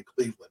happened in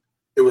Cleveland.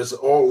 It was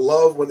all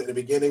love in the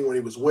beginning when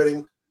he was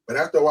winning, but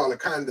after a while, it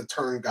kind of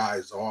turned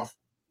guys off.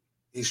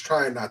 He's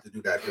trying not to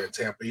do that here in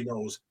Tampa. He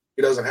knows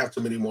he doesn't have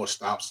too many more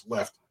stops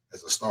left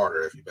as a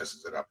starter if he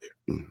messes it up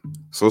here.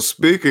 So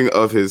speaking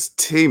of his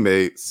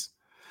teammates,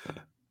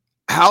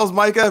 how's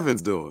Mike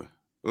Evans doing?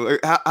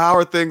 How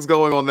are things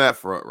going on that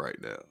front right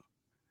now?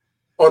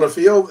 On the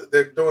field,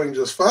 they're doing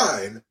just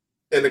fine.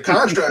 And the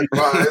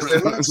contract-wise,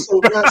 they're not so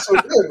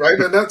good, right?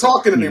 They're not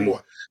talking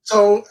anymore.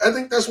 So I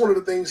think that's one of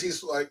the things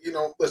he's like,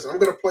 listen, I'm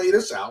going to play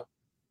this out.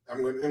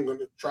 I'm going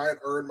to try and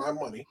earn my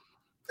money,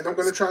 and I'm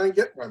going to try and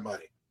get my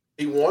money.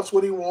 He wants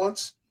what he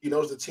wants. He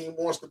knows the team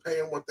wants to pay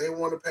him what they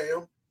want to pay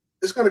him.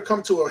 It's going to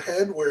come to a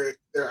head where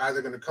they're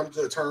either going to come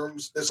to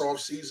terms this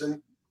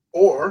offseason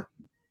or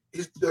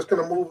he's just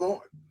going to move on.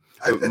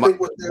 I think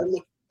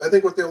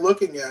what they're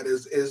looking at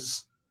is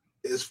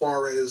as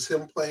far as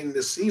him playing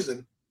this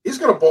season, he's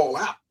going to ball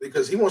out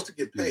because he wants to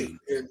get paid.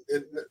 And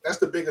that's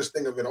the biggest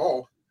thing of it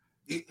all.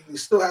 He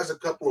still has a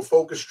couple of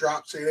focus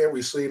drops here.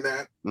 We've seen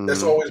that.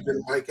 That's always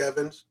been Mike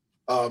Evans.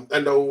 I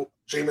know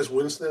Jameis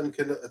Winston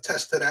can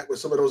attest to that with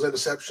some of those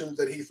interceptions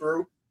that he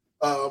threw.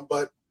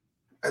 But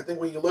I think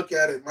when you look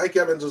at it, Mike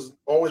Evans has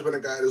always been a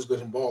guy who's going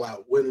to ball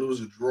out, win,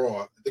 lose, or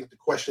draw. I think the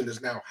question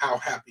is now, how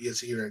happy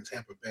is he here in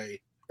Tampa Bay?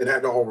 And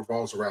that all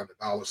revolves around the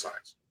dollar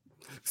signs.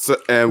 So,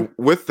 and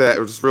with that,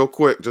 just real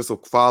quick, just a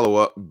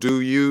follow-up, do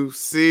you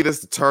see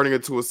this turning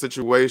into a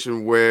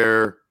situation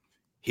where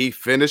he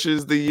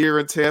finishes the year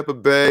in Tampa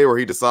Bay or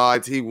he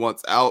decides he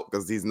wants out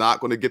because he's not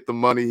going to get the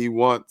money he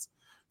wants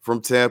from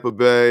Tampa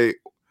Bay?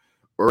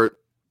 Or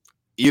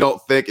you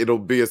don't think it'll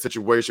be a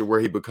situation where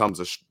he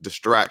becomes a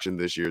distraction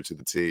this year to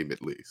the team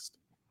at least?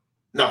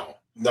 No.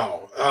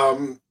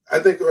 I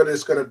think what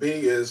it's going to be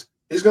is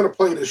he's going to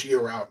play this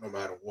year out no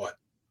matter what.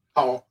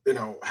 How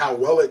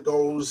well it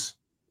goes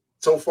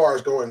so far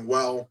is going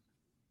well.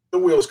 The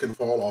wheels can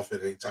fall off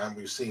at any time.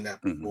 We've seen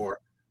that before.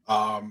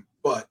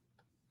 But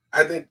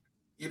I think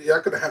you're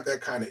not going to have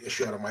that kind of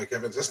issue out of Mike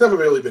Evans. That's never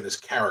really been his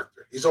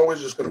character. He's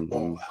always just going to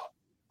ball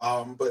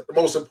out. But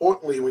most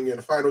importantly, when you're in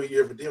the final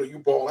year of a deal, you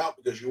ball out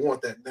because you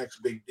want that next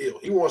big deal.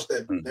 He wants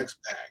that next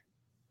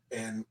bag.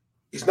 And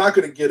he's not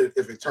going to get it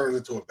if it turns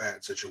into a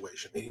bad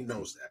situation. And he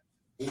knows that.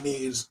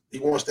 He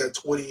wants that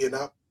 20 and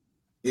up.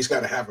 He's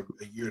got to have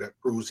a year that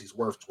proves he's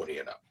worth 20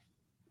 and up.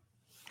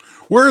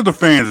 Where are the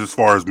fans as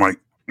far as Mike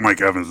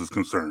Evans is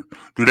concerned?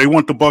 Do they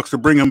want the Bucs to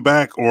bring him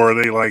back, or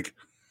are they like,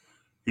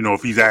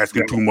 if he's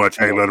asking too much,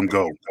 hey, let him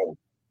go?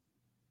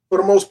 For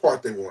the most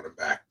part, they want him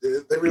back.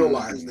 They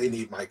realize they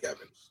need Mike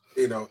Evans.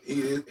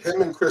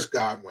 Him and Chris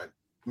Godwin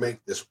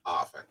make this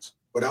offense.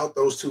 Without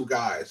those two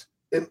guys,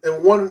 and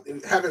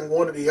having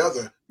one or the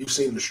other, you've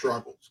seen the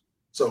struggles.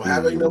 So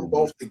having them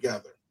both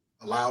together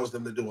allows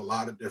them to do a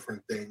lot of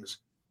different things.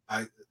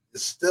 It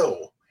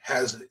still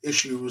has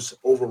issues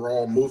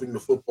overall moving the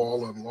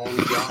football on long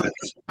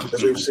drives,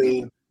 as we've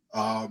seen,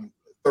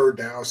 third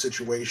down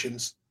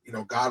situations.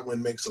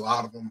 Godwin makes a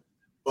lot of them,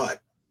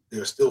 but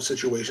there are still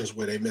situations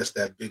where they miss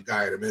that big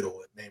guy in the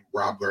middle named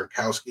Rob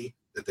Gronkowski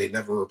that they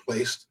never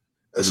replaced.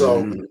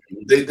 So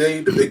they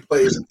need the big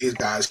plays that these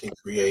guys can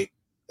create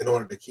in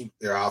order to keep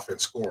their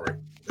offense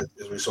scoring.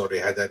 As we saw, they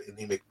had that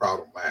anemic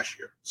problem last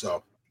year.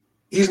 So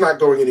he's not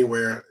going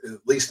anywhere,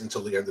 at least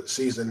until the end of the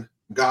season.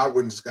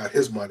 Godwin's got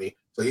his money,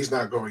 so he's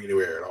not going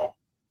anywhere at all.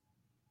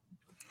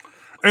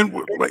 And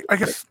I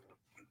guess,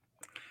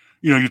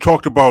 you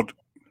talked about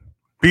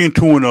being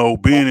 2-0,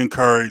 being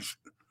encouraged,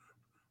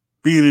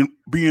 being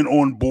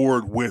on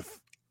board with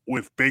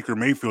Baker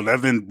Mayfield.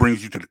 That then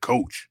brings you to the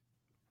coach.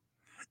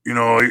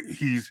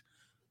 He's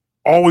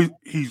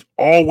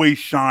always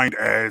shined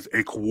as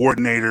a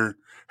coordinator,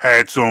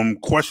 had some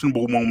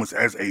questionable moments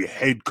as a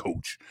head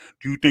coach.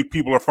 Do you think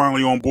people are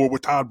finally on board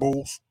with Todd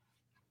Bowles?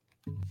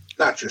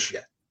 Not just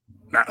yet.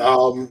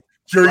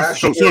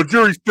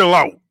 Jury's still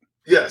out.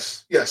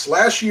 Yes.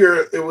 Last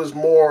year, it was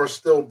more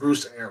still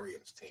Bruce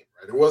Arians' team,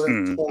 right? It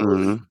wasn't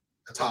totally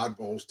a Todd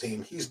Bowles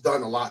team. He's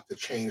done a lot to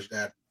change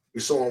that. We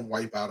saw him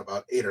wipe out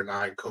about 8 or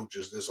 9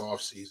 coaches this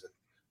offseason.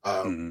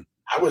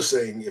 I was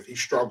saying if he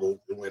struggled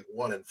and went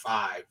 1-5,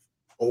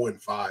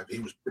 0-5, he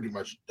was pretty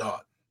much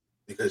done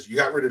because you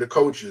got rid of the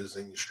coaches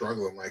and you're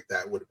struggling like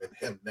that. Would have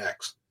been him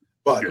next.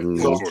 But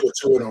he's off to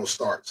a 2-0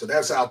 start. So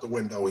that's out the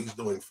window. He's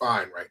doing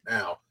fine right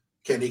now.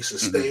 Can he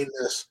sustain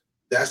this?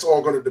 That's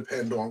all going to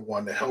depend on,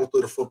 one, the health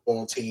of the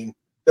football team,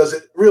 because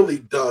it really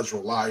does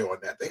rely on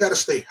that. They got to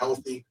stay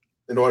healthy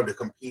in order to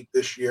compete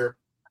this year.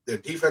 Their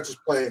defense is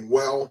playing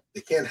well.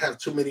 They can't have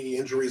too many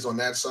injuries on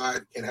that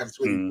side. Can't have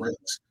too many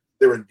breaks.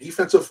 They're a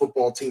defensive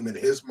football team in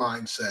his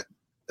mindset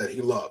that he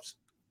loves.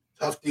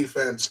 tough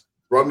defense,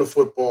 run the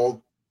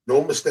football,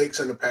 no mistakes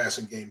in the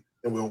passing game,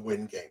 and we'll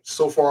win games.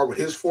 So far with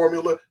his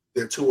formula,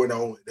 they're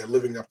 2-0. They're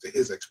living up to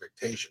his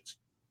expectations.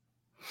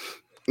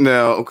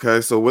 Now,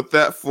 okay, so with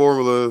that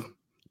formula,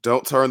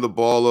 don't turn the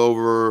ball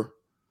over,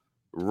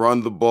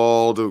 run the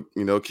ball to,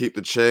 keep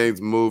the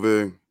chains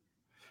moving.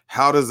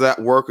 How does that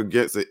work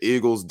against the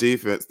Eagles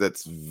defense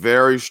that's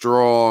very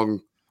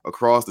strong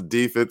across the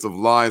defensive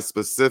line,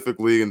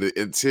 specifically in the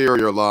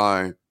interior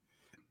line,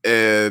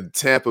 and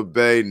Tampa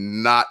Bay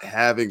not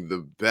having the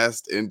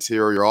best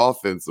interior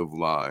offensive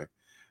line?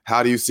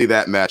 How do you see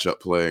that matchup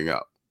playing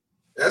out?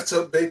 That's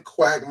a big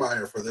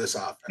quagmire for this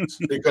offense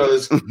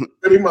because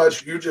pretty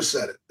much you just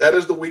said it. That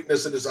is the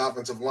weakness of this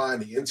offensive line.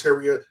 The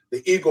interior,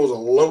 the Eagles are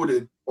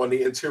loaded on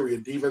the interior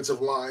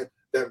defensive line.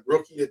 That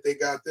rookie that they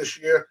got this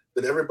year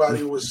that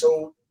everybody was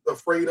so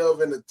afraid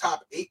of in the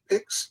top 8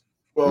 picks.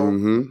 Well,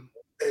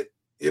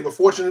 they were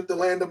fortunate to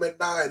land them at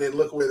 9 and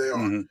look where they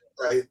are,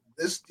 right?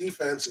 This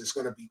defense is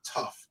going to be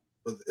tough.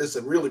 But it's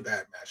a really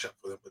bad matchup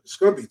for them, but it's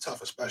going to be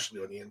tough,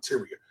 especially on the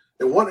interior.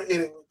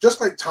 And just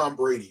like Tom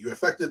Brady, you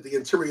affected the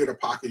interior of the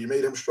pocket, you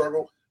made him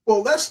struggle.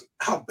 Well, that's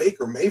how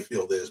Baker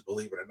Mayfield is,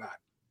 believe it or not.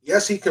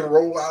 Yes, he can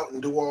roll out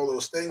and do all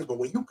those things, but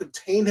when you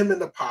contain him in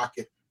the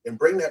pocket and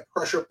bring that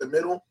pressure up the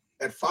middle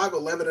at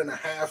 5'11 and a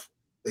half,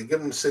 they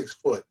give him 6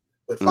 foot.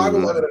 But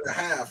 5'11 and a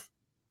half,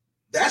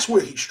 that's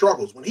where he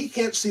struggles. When he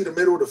can't see the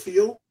middle of the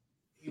field,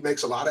 he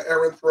makes a lot of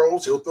errant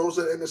throws. He'll throw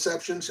some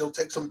interceptions. He'll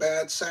take some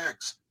bad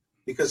sacks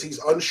because he's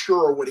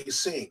unsure of what he's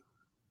seeing.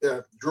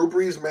 Drew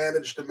Brees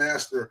managed to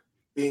master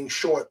being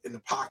short in the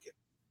pocket.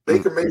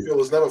 Baker Mayfield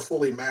has never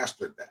fully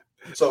mastered that.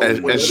 So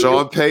and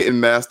Sean Payton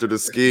mastered a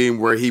scheme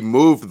where he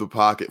moved the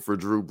pocket for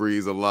Drew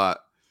Brees a lot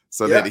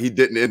so that he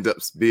didn't end up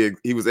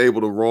he was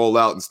able to roll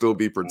out and still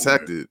be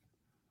protected.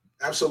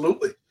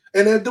 Absolutely.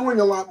 And they're doing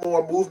a lot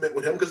more movement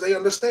with him because they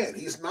understand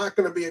he's not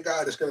going to be a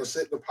guy that's going to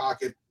sit in the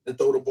pocket and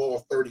throw the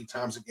ball 30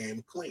 times a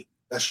game clean.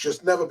 That's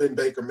just never been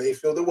Baker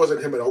Mayfield. It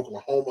wasn't him in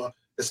Oklahoma.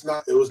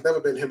 It was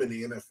never been him in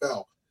the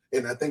NFL.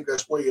 And I think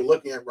that's where you're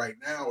looking at right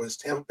now is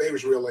Tampa Bay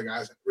was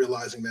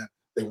realizing that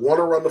they want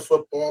to run the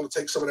football to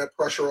take some of that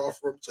pressure off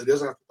him so he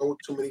doesn't have to throw it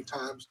too many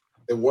times.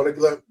 They want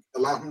to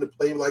allow him to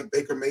play like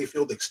Baker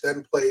Mayfield,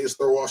 extend plays,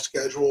 throw off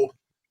schedule,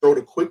 throw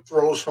the quick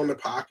throws from the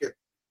pocket.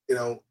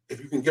 If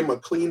you can give him a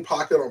clean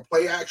pocket on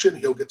play action,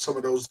 he'll get some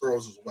of those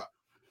throws as well.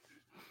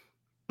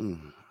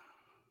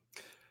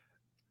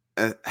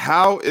 And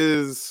how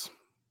is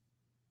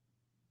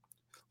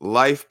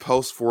life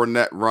post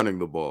Fournette running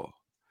the ball?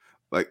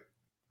 Like,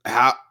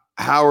 how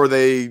are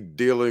they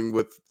dealing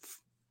with?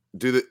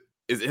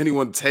 Is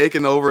anyone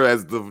taking over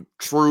as the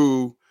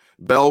true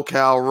bell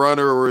cow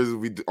runner, or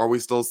are we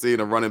still seeing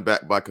a running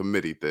back by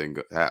committee thing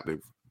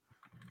happening?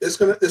 It's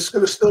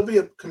gonna still be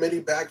a committee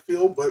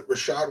backfield, but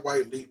Rachaad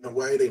White leading the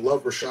way. They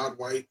love Rachaad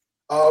White.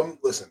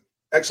 Listen,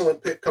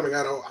 excellent pick coming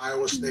out of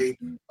Iowa State.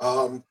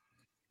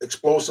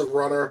 Explosive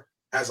runner,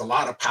 has a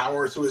lot of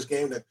power to his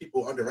game that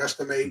people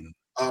underestimate.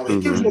 He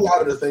gives you a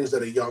lot of the things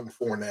that a young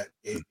Fournette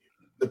gave you.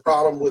 The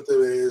problem with it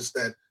is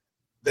that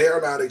they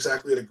are not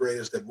exactly the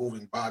greatest at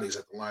moving bodies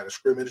at the line of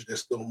scrimmage. They're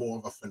still more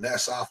of a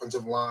finesse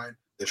offensive line.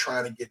 They're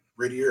trying to get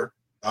grittier.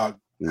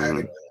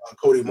 Having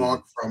Cody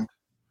Mark from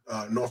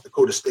North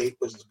Dakota State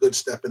was a good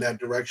step in that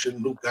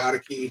direction. Luke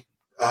Goedeke,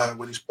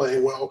 when he's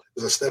playing well,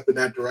 is a step in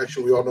that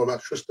direction. We all know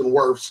about Tristan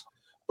Wirfs,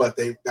 but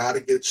they've got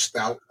to get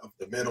stout up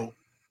the middle.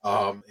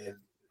 And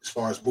as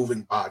far as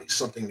moving bodies,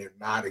 something they're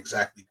not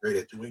exactly great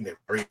at doing. They're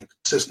very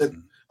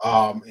inconsistent.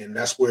 And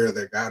that's where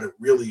they got to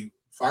really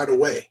find a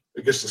way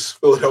against this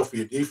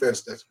Philadelphia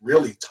defense that's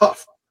really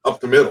tough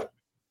up the middle.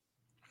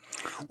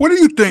 What do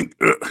you think?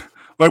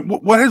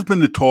 What has been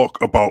the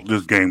talk about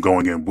this game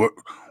going in?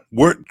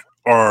 What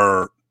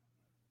are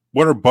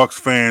Bucs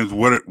fans?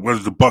 What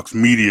is the Bucs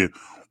media?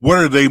 What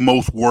are they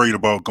most worried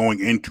about going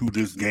into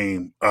this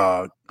game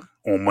on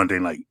Monday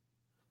night?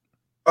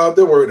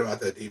 They're worried about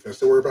that defense.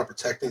 They're worried about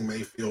protecting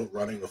Mayfield,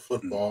 running the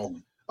football.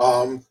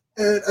 And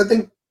I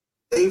think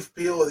they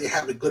feel they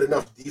have a good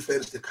enough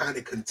defense to kind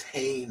of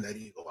contain that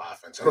Eagle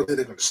offense. I don't think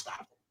they're going to stop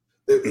them.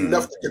 They're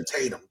enough to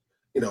contain them.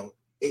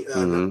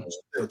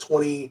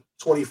 20,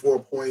 24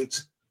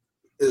 points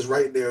is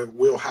right in their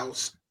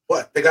wheelhouse,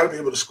 but they got to be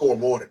able to score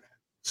more than that.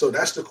 So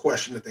that's the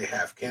question that they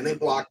have. Can they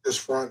block this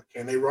front?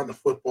 Can they run the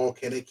football?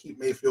 Can they keep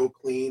Mayfield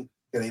clean?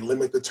 Can they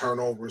limit the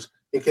turnovers?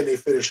 And can they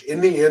finish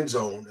in the end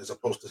zone as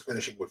opposed to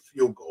finishing with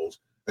field goals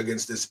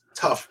against this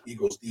tough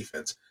Eagles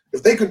defense?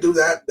 If they can do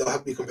that, they'll have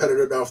to be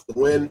competitive enough to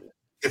win.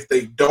 If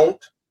they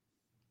don't,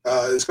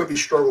 it's going to be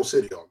struggle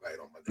city all night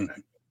on Monday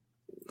night.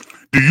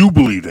 Do you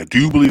believe that? Do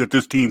you believe that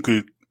this team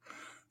could?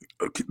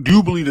 Do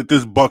you believe that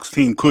this Bucs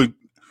team could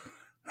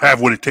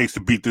have what it takes to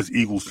beat this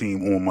Eagles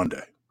team on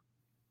Monday?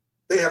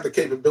 They have the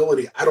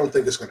capability. I don't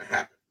think it's going to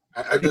happen.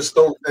 I just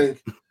don't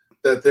think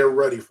that they're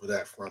ready for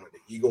that front of the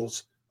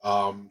Eagles.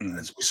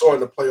 As we saw in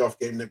the playoff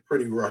game, they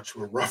pretty much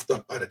were roughed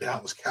up by the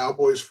Dallas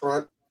Cowboys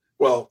front.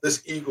 Well,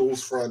 this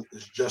Eagles front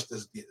is just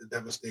as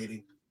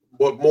devastating,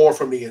 but more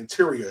from the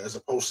interior as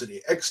opposed to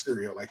the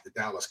exterior like the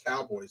Dallas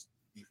Cowboys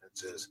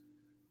defense is.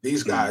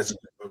 These guys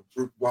are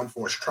brute one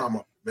force trauma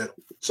up the middle.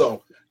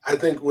 So I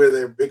think where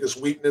their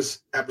biggest weakness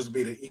happens to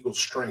be the Eagles'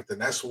 strength,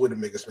 and that's where the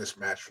biggest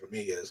mismatch for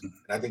me is. And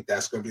I think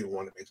that's going to be the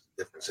one that makes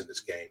the difference in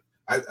this game.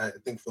 I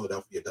think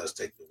Philadelphia does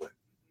take the win.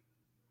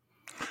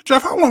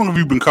 Jeff, how long have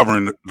you been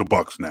covering the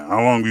Bucs now?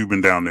 How long have you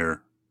been down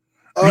there?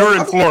 You're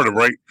in Florida,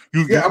 right?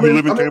 You live in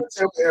Tampa? I'm in the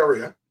Tampa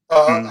area.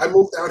 I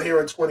moved down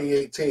here in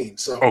 2018.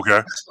 So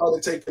I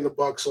started taking the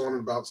Bucs on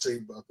about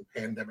the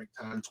pandemic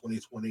time,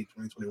 2020,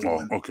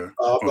 2021. Oh, okay.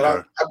 But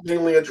I'm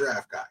mainly a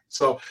draft guy.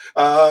 So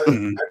I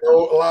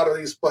know a lot of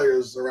these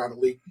players around the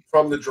league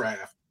from the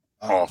draft.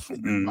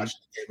 Awesome. Watching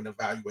the game and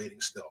evaluating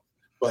still.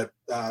 But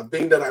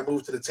being that I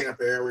moved to the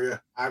Tampa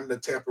area, I'm the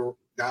Tampa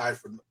guy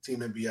for Team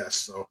MBS.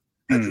 So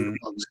I drew the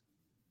Bucs.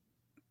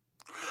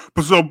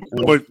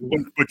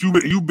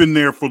 But you've been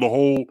there for the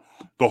whole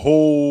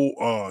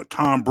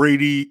Tom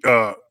Brady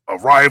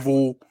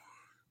arrival.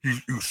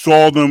 You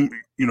saw them,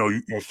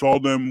 you saw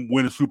them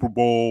win a Super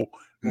Bowl.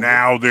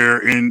 Now they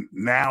are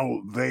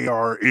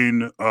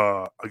in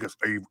I guess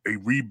a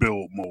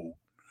rebuild mode.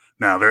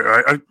 Now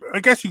I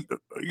guess you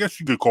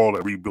could call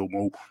that rebuild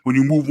mode when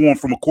you move on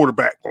from a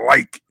quarterback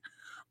like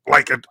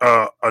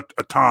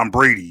a Tom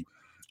Brady.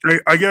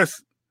 I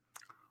guess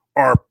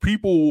are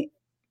people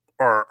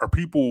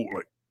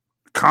like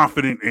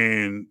confident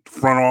in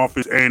front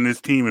office and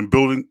this team and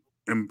building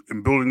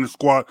the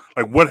squad?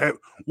 Like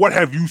what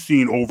have you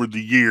seen over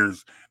the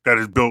years that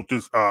has built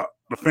this the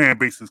fan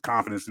base's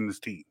confidence in this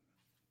team?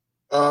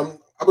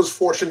 I was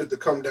fortunate to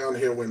come down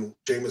here when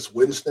Jameis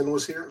Winston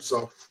was here,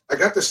 so I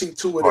got to see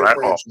two of their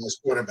franchise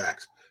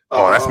quarterbacks.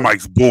 That's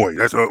Mike's boy.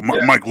 That's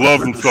Mike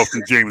loves himself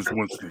some Jameis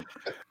Winston.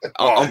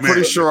 I'm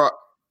pretty sure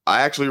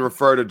I actually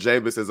refer to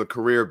Jameis as a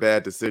career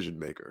bad decision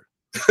maker.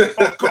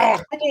 Oh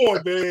God, come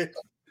on, man.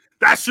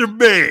 That's your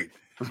man.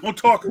 Don't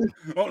talk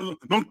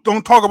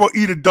about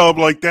eat a dub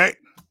like that.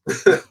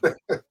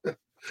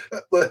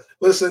 But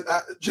listen,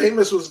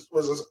 Jameis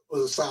was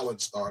a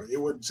solid starter. He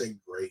wouldn't say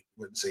great,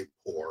 wouldn't say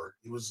poor.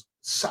 He was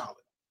solid.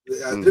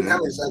 Didn't have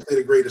exactly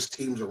the greatest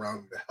teams around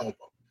him to help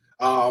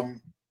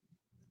him.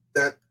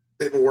 That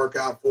didn't work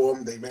out for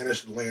him. They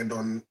managed to land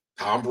on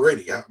Tom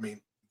Brady. I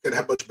mean, could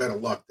have much better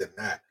luck than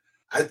that.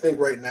 I think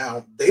right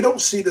now they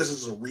don't see this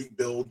as a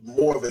rebuild,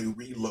 more of a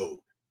reload.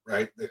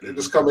 Right? They're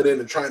just coming in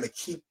and trying to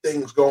keep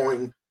things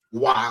going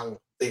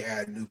while they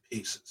add new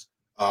pieces,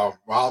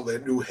 while their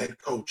new head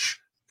coach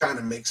kind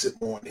of makes it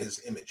more in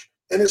his image.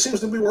 And it seems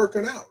to be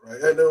working out,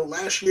 right? I know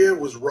last year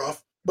was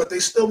rough, but they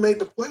still made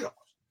the playoffs,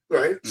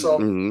 right? So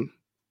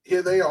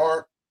here they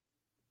are,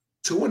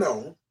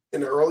 2-0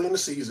 early in the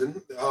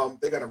season.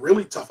 They got a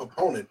really tough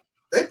opponent.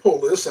 They pull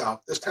this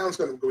out, this town's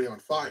going to be on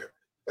fire.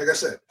 Like I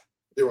said,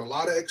 there were a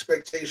lot of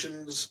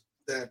expectations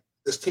that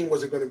this team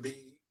wasn't going to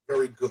be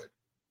very good.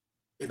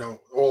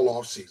 All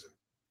off season.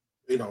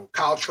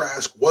 Kyle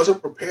Trask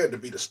wasn't prepared to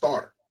be the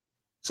starter.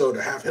 So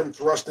to have him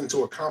thrust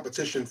into a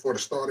competition for the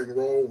starting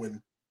role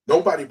when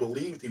nobody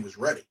believed he was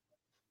ready.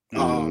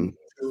 To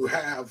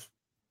have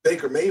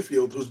Baker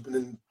Mayfield, who's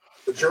been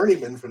the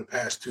journeyman for the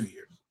past 2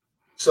 years.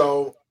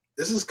 So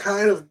this has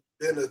kind of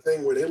been a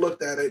thing where they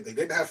looked at it. They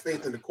didn't have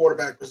faith in the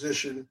quarterback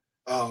position.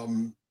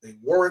 They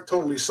weren't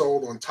totally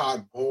sold on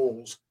Todd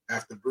Bowles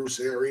after Bruce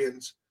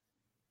Arians.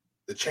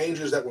 The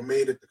changes that were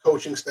made at the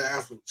coaching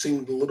staff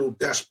seemed a little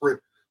desperate.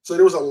 So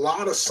there was a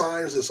lot of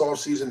signs this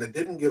offseason that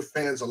didn't give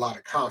fans a lot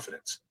of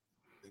confidence.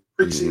 The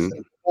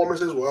preseason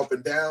performances were up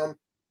and down.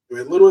 They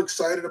were a little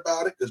excited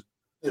about it because,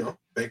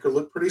 Baker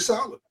looked pretty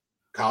solid.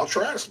 Kyle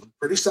Trask looked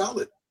pretty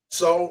solid.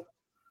 So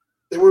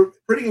they were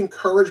pretty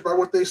encouraged by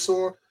what they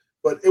saw,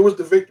 but it was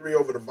the victory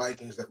over the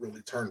Vikings that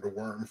really turned the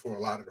worm for a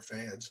lot of the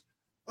fans.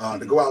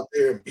 To go out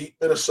there and beat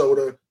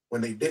Minnesota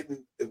when they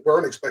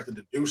weren't expected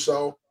to do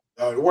so.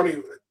 They weren't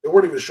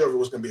even sure if it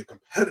was going to be a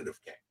competitive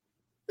game.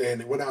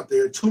 And they went out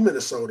there to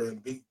Minnesota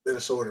and beat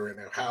Minnesota in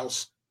their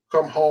house,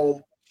 come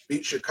home,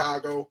 beat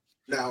Chicago.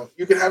 Now,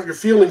 you can have your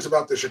feelings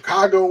about the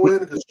Chicago win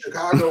because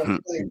Chicago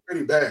played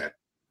pretty bad.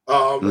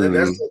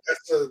 And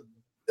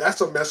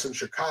that's a mess in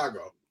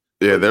Chicago.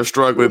 Yeah, they're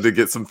struggling to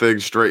get some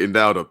things straightened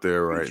out up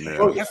there right now.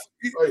 Oh,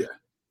 yeah.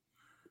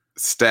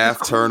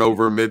 Staff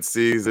turnover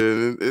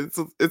midseason.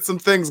 It's some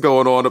things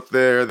going on up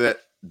there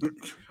that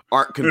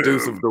aren't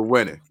conducive to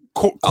winning.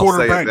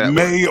 Quarterback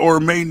may or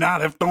may not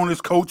have thrown his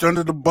coach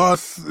under the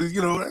bus.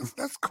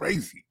 That's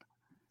crazy.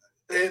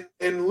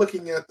 And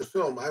looking at the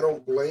film, I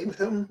don't blame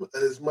him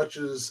as much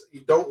as you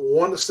don't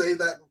want to say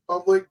that in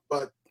public,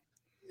 but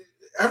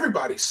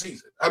everybody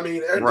sees it. I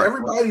mean,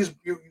 everybody's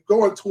you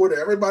go on Twitter,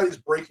 everybody's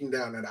breaking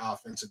down that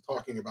offense and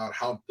talking about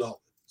how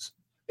dull it is.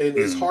 And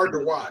it's hard to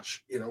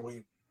watch.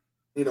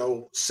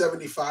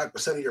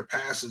 75% of your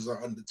passes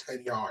are under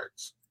 10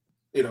 yards.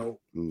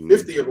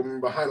 50 of them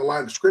behind the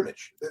line of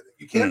scrimmage.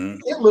 You can't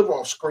live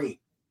off screen.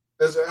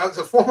 As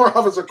a former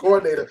offensive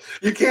coordinator,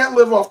 you can't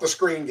live off the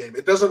screen game.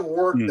 It doesn't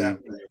work that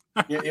way.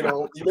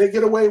 You may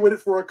get away with it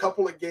for a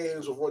couple of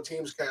games before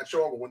teams catch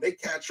on, but when they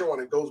catch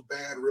on, it goes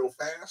bad real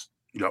fast.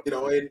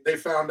 And they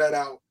found that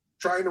out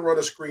trying to run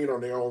a screen on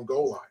their own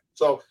goal line.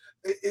 So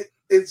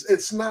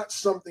it's not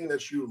something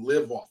that you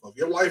live off of.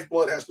 Your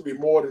lifeblood has to be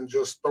more than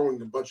just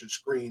throwing a bunch of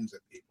screens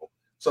at people.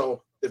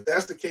 So if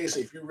that's the case,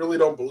 if you really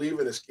don't believe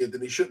in this kid,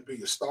 then he shouldn't be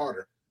your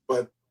starter.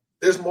 But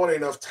there's more than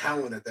enough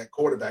talent at that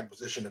quarterback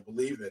position to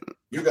believe it.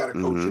 You got to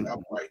coach it up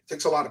right. It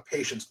takes a lot of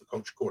patience to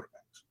coach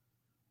quarterbacks.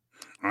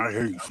 I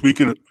hear you.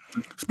 Speaking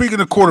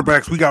of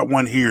quarterbacks, we got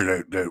one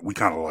here that we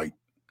kind of like.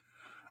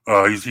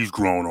 He's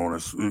grown on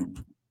us.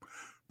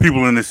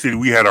 People in the city,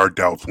 we had our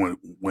doubts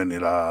when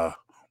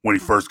he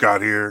first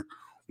got here.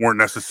 Weren't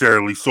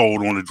necessarily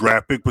sold on the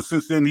draft pick, but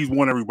since then he's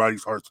won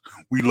everybody's hearts.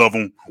 We love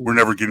him. We're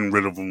never getting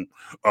rid of him.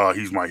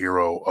 He's my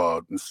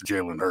hero, Mr.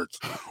 Jalen Hurts.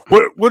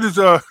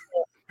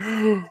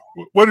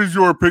 What is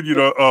your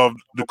opinion of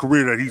the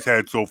career that he's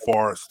had so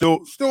far?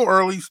 Still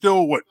early.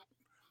 Still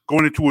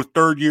going into his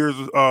third year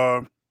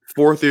as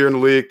fourth year in the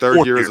league,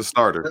 third year as a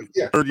starter.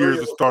 Yeah, third year as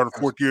a starter,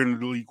 fourth year in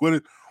the league.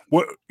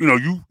 What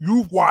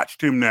you've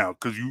watched him now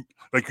because you,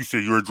 like you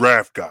said, you're a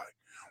draft guy.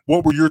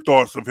 What were your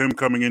thoughts of him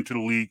coming into the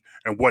league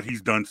and what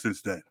he's done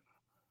since then?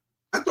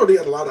 I thought he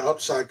had a lot of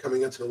upside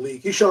coming into the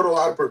league. He showed a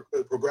lot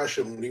of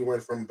progression when he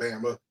went from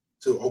Bama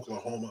to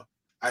Oklahoma.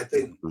 I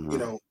think,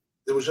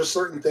 there was just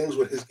certain things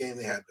with his game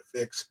they had to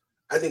fix.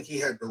 I think he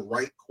had the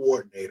right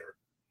coordinator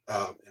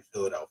in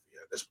Philadelphia.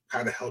 That's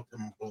kind of helped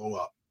him blow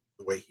up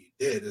the way he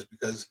did, is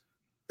because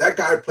that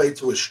guy played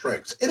to his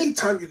strengths.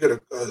 Anytime you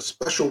get a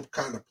special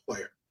kind of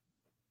player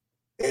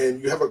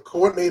and you have a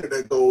coordinator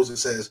that goes and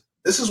says,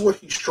 this is what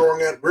he's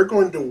strong at, we're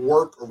going to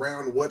work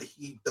around what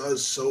he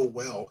does so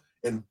well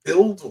and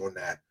build on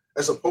that,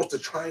 as opposed to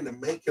trying to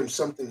make him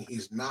something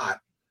he's not,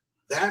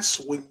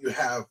 that's when you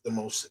have the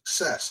most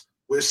success.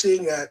 We're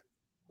seeing that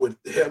with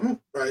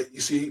him, right?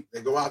 You see,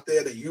 they go out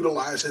there, they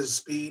utilize his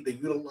speed, they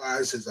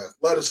utilize his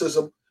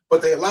athleticism,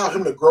 but they allow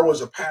him to grow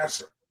as a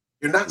passer.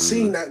 You're not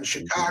seeing that in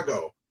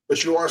Chicago,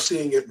 but you are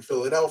seeing it in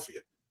Philadelphia.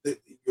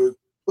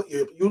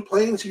 You're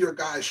playing to your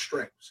guy's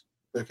strengths,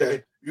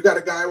 okay? You got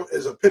a guy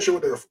as a pitcher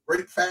with a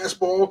great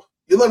fastball.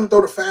 You let him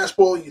throw the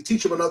fastball, you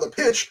teach him another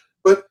pitch,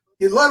 but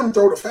you let him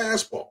throw the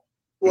fastball.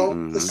 Well,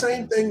 the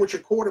same thing with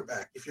your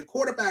quarterback. If your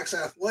quarterback's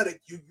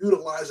athletic, you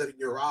utilize it in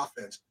your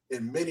offense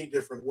in many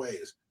different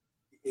ways.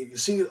 You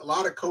see a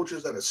lot of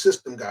coaches that are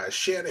system guys.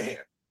 Shanahan,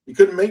 he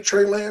couldn't make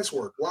Trey Lance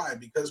work. Why?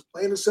 Because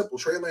plain and simple,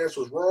 Trey Lance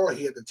was raw.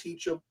 He had to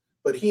teach him,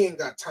 but he ain't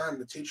got time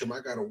to teach him. I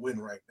got to win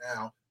right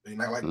now. I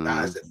mean, I like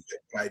guys that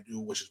fit what I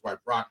do, which is why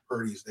Brock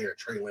Purdy's there.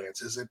 Trey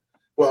Lance isn't.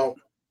 Well,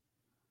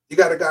 you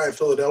got a guy in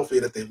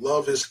Philadelphia that they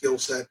love his skill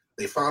set.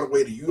 They found a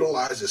way to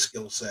utilize his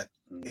skill set,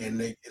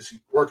 and it's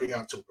working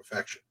out to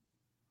perfection.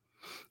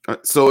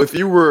 So if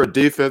you were a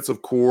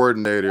defensive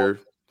coordinator,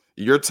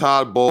 you're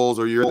Todd Bowles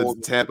or you're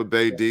the Tampa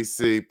Bay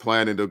DC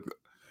planning to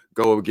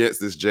go against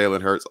this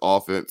Jalen Hurts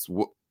offense,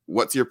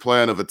 what's your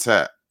plan of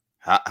attack?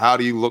 How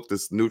do you look to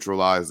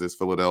neutralize this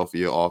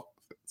Philadelphia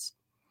offense?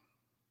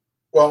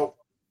 Well,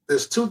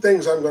 there's two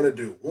things I'm going to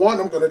do. One,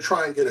 I'm going to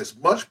try and get as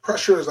much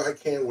pressure as I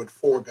can with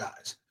four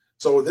guys.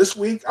 So this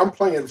week, I'm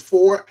playing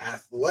four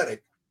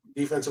athletic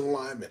defensive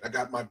linemen. I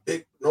got my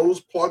big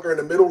nose plugger in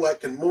the middle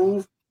that can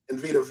move, and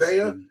Vita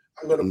Vea.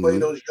 I'm going to play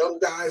those young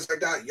guys. I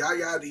got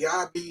Yaya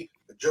Diaby,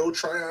 Joe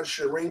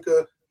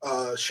Tryon-Sharinka,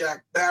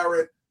 Shaq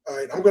Barrett. All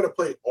right, I'm going to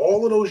play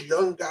all of those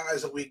young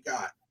guys that we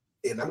got,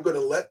 and I'm going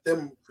to let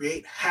them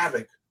create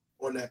havoc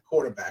on that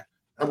quarterback.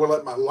 I'm going to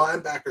let my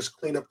linebackers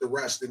clean up the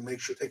rest and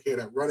take care of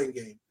that running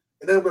game.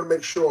 And then I'm going to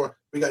make sure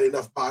we got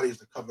enough bodies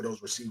to cover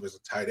those receivers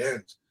and tight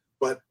ends.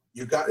 But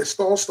it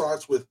all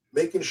starts with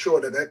making sure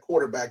that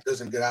quarterback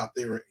doesn't get out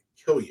there and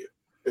kill you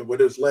with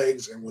his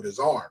legs and with his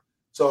arm.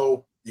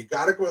 So you're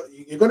going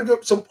to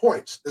get some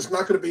points. There's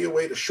not going to be a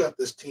way to shut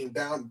this team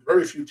down.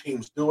 Very few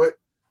teams do it.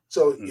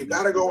 So you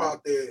got to go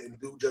out there and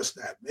do just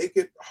that. Make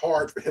it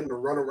hard for him to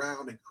run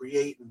around and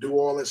create and do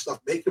all that stuff.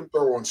 Make him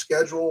throw on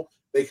schedule.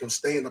 Make him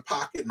stay in the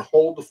pocket and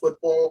hold the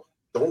football.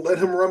 Don't let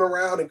him run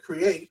around and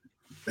create.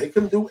 Make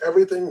him do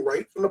everything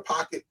right from the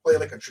pocket, play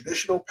like a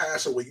traditional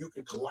passer where you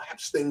can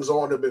collapse things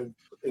on him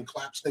and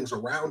collapse things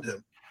around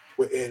him.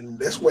 And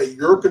this way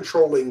you're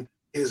controlling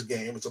his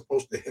game as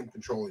opposed to him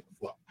controlling the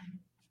flow.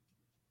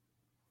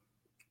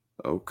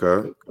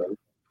 Okay.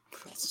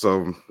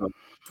 So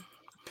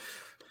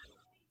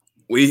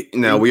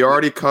we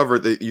already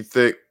covered that you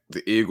think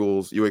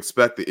you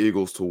expect the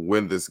Eagles to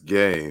win this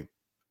game.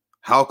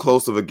 How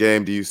close of a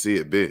game do you see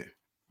it being?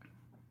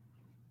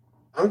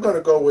 I'm going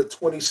to go with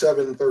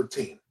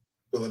 27-13,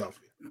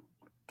 Philadelphia.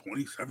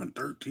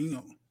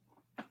 27-13?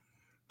 That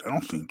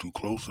don't seem too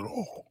close at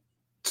all.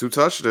 2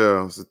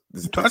 touchdowns.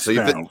 So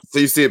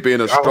you see it being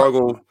a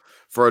struggle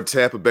for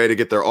Tampa Bay to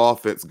get their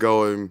offense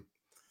going,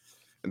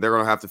 and they're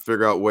going to have to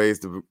figure out ways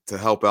to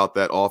help out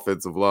that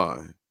offensive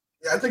line.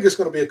 Yeah, I think it's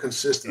going to be a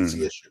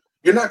consistency issue.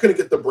 You're not going to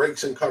get the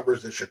breaks and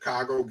covers that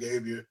Chicago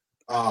gave you.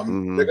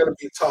 They're going to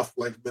be tough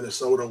like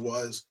Minnesota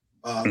was.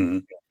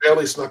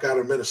 Barely snuck out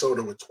of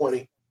Minnesota with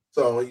 20.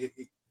 So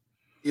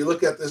you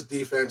look at this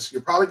defense,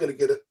 you're probably going to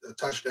get a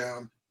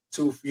touchdown,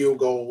 2 field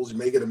goals. You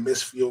may get a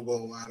missed field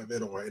goal out of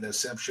it or an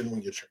interception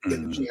when you're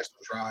getting a chance to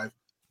drive.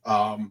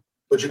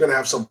 But you're going to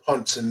have some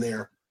punts in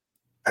there.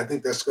 I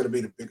think that's going to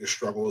be the biggest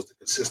struggle is the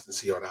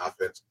consistency on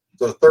offense.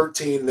 So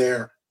 13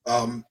 there.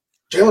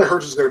 Jalen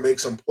Hurts is going to make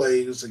some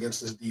plays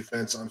against this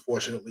defense,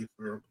 unfortunately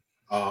for him.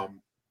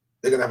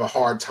 They're going to have a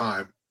hard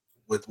time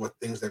with what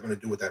things they're going to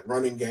do with that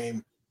running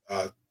game.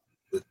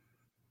 With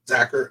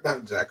Dallas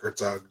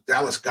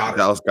Goedert.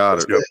 Dallas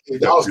Goedert.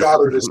 Dallas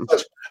Goedert is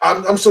such.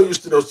 I'm so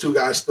used to those two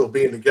guys still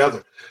being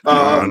together.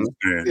 I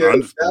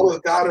understand. Dallas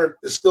Goedert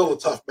is still a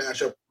tough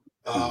matchup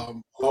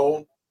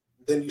alone.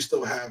 Then you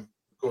still have,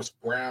 of course,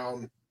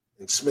 Brown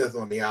and Smith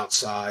on the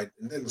outside,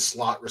 and then the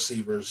slot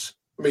receivers.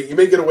 I mean, you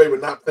may get away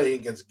with not playing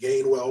against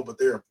Gainwell, but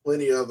there are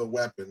plenty of other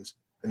weapons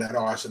in that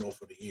arsenal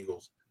for the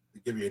Eagles to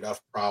give you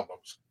enough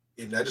problems.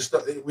 And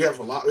we have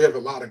a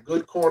lot of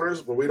good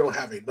corners, but we don't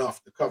have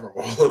enough to cover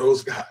all of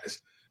those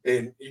guys.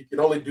 And you can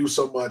only do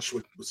so much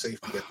with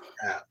safety that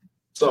you have.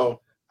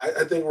 So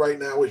I think right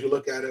now, as you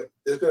look at it,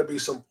 there's going to be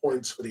some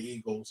points for the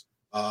Eagles.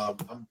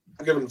 I'm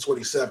giving them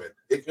 27.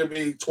 It could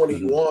be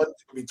 21, it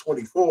could be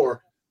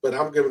 24, but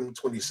I'm giving them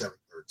 27-13.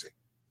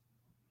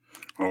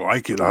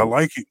 I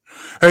like it.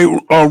 Hey,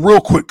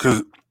 real quick,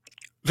 because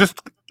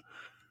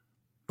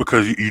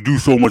you do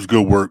so much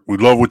good work. We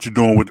love what you're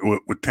doing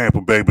with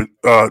Tampa Bay. But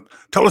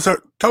tell us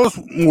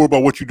more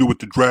about what you do with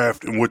the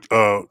draft and what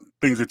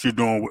things that you're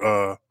doing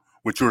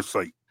with your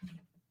site.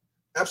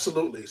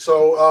 Absolutely.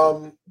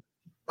 So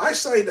my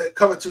site at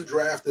Cover 2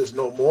 Draft is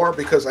no more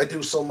because I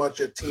do so much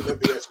at Team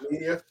MBS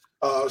Media.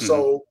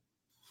 So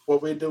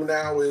what we do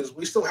now is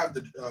we still have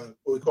the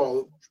what we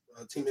call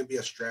Team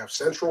MBS Draft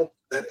Central.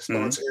 That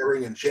starts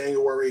airing in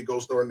January. It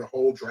goes during the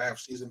whole draft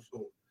season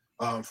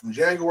from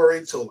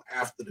January till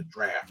after the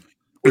draft.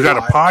 Is that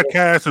a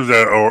podcast? Is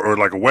that or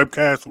like a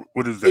webcast?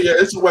 What is that? Yeah,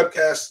 it's a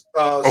webcast.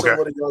 Okay. So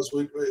what it does,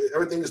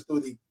 everything is through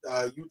the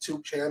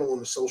YouTube channel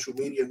and the social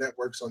media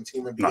networks on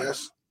Team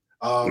MBS.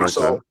 Nice.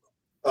 So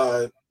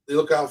you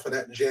look out for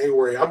that in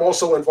January. I'm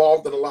also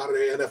involved in a lot of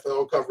the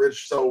NFL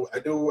coverage. So I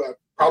do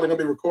probably going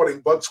to be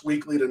recording Bucs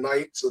Weekly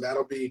tonight. So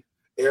that'll be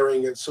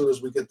airing as soon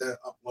as we get that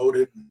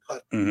uploaded and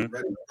cut and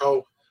ready to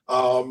go.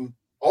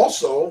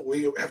 Also,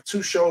 we have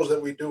two shows that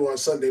we do on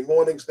Sunday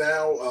mornings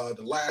now.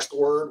 The Last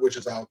Word, which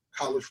is our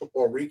college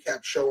football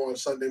recap show on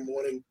Sunday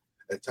morning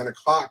at 10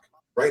 o'clock.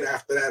 Right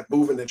after that,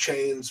 Moving the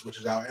Chains, which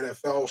is our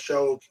NFL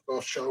show,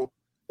 kickoff show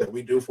that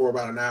we do for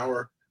about an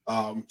hour.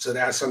 So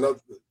that's another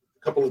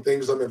couple of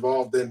things I'm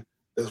involved in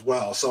as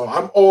well. So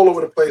I'm all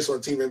over the place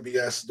on Team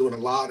MBS, doing a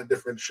lot of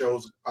different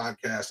shows and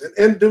podcasts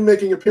and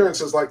making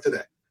appearances like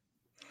today.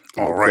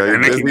 All right. Okay,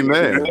 And busy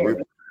man.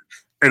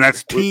 And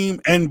that's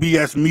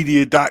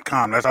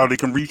teamnbsmedia.com. That's how they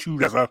can reach you.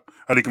 That's how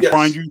they can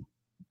find you.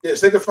 Yes,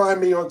 they can find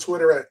me on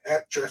Twitter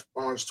at Jeff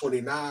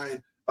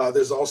Barnes29.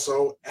 There's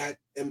also at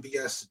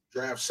MBS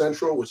Draft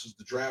Central, which is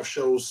the draft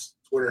show's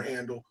Twitter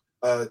handle.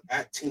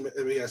 At Team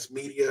MBS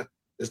Media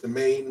is the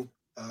main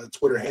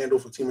Twitter handle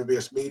for Team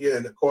MBS Media.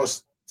 And of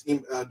course,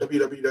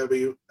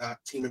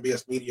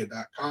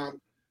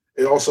 www.teammbsmedia.com.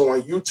 And also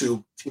on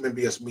YouTube, Team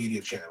MBS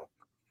Media channel.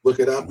 Look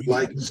it up,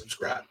 like, and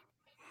subscribe.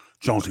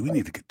 Jonesy, we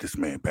need to get this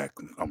man back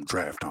on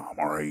draft time.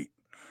 All right.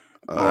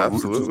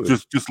 Absolutely.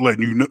 Just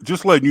letting you know.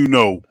 Just letting you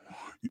know.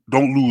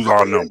 Don't lose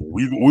our number.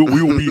 We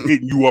will be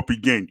hitting you up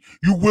again.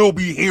 You will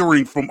be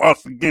hearing from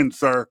us again,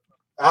 sir.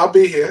 I'll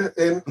be here,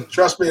 and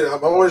trust me,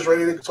 I'm always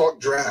ready to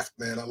talk draft,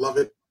 man. I love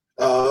it.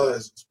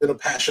 It's been a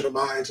passion of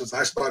mine since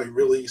I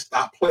really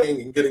stopped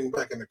playing and getting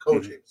back into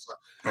coaching. So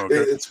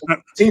it's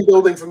team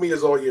building for me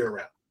is all year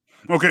round.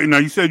 Okay, now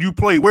you said you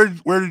played. Where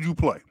did you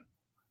play?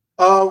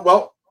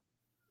 Well,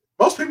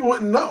 most people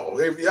wouldn't know.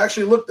 If you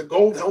actually look, the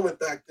gold helmet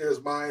back there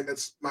is mine.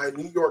 That's my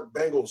New York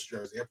Bengals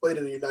jersey. I played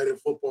in the United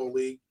Football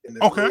League in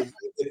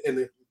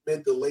the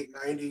mid to late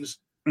 90s,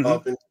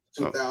 up in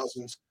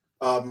 2000s.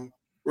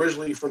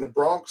 Originally from the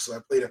Bronx, I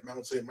played at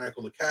Mount St.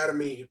 Michael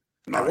Academy.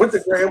 Nice. I went to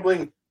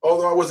Grambling,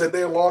 although I wasn't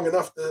there long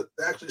enough to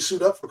actually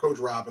suit up for Coach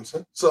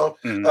Robinson. So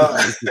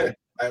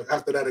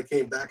after that, I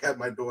came back, had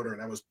my daughter,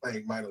 and I was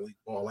playing minor league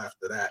ball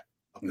after that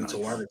up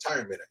until my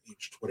retirement at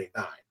age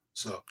 29.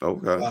 So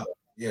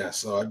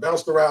so I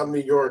bounced around New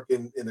York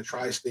in the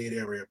tri-state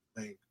area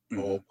playing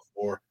ball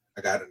before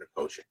I got into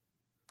coaching.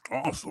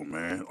 Awesome,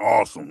 man.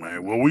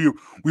 Well,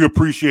 we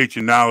appreciate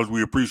your knowledge.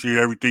 We appreciate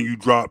everything you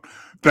dropped.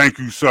 Thank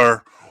you,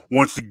 sir.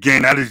 Once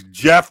again, that is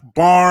Jeff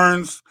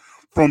Barnes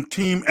from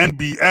Team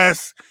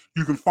MBS.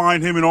 You can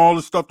find him in all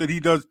the stuff that he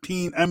does,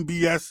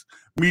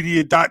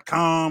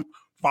 teammbsmedia.com.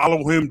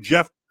 Follow him,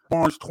 Jeff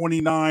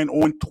Barnes29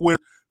 on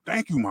Twitter.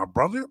 Thank you, my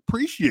brother.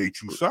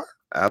 Appreciate you, sir.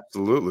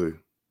 Absolutely.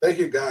 Thank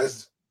you,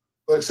 guys.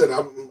 Like I said,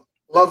 I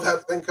love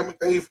thank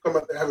you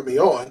for having me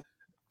on.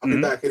 I'll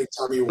be back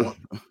anytime you want.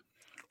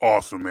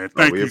 Awesome, man.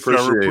 Thank you,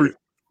 sir.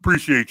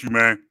 Appreciate you,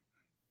 man.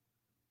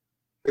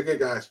 Take care,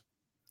 guys.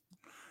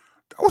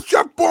 That was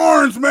Jeff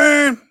Barnes,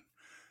 man.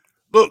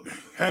 Look,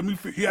 had me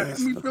feeling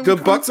good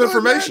Bucs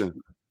information.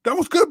 Man. That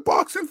was good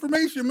Bucs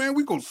information, man.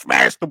 We gonna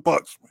smash the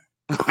Bucs,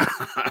 man.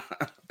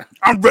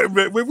 I'm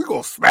ready. We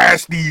gonna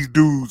smash these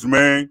dudes,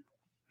 man.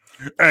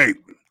 Hey,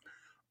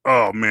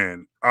 oh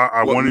man,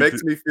 what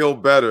makes me feel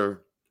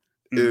better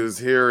is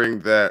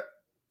hearing that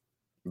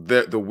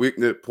the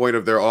weakness point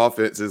of their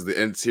offense is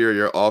the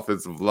interior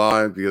offensive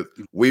line, because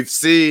we've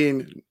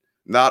seen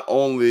not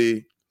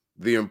only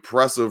the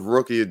impressive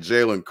rookie of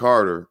Jalen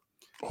Carter,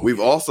 we've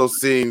also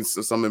seen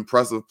some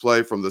impressive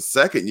play from the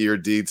second-year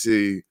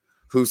DT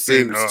who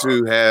seems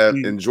to have,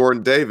 and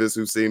Jordan Davis,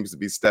 who seems to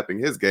be stepping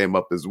his game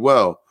up as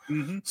well.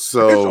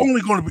 So it's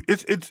only going to be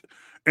it's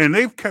and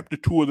they've kept the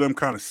two of them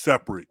kind of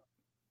separate,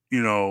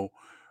 on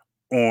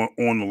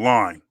the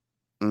line.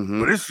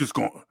 But it's just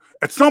going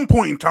at some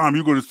point in time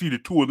you're going to see the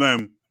two of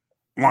them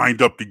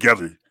lined up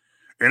together,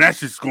 and that's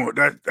just going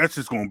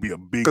to be a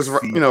big. Because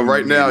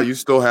right now you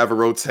still have a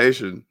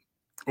rotation.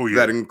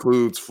 That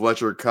includes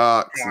Fletcher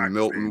Cox and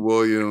Milton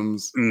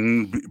Williams,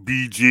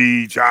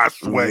 BG, Josh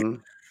Sweat.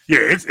 Yeah,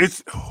 it's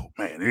it's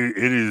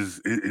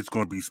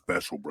going to be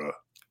special, bro.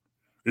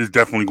 It's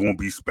definitely going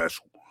to be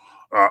special.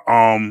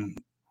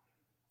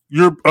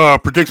 Your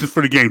predictions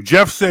for the game.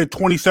 Jeff said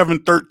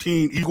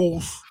 27-13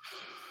 Eagles.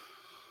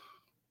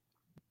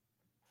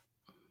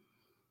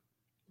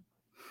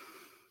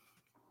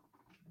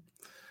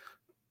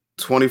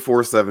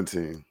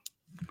 24-17.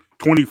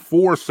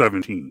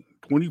 24-17.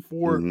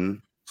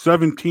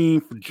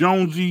 24-17 for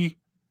Jonesy.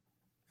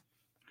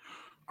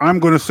 I'm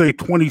going to say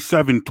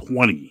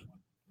 27-20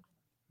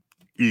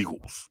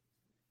 Eagles.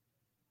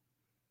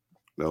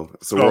 No,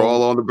 so we're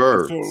all on the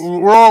birds. So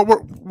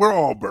we're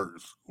all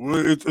birds.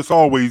 It's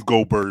always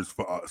go birds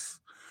for us.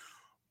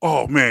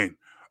 Oh man,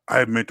 I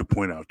had meant to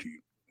point out to you.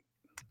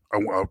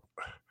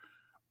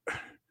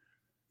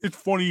 It's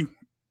funny.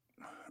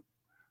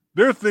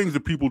 There are things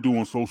that people do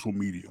on social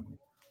media.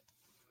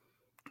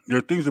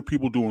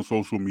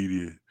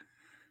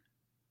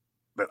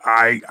 That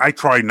I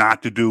try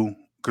not to do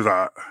because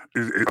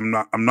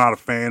I'm not a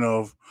fan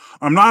of.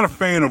 I'm not a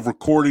fan of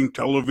recording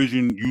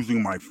television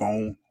using my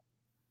phone.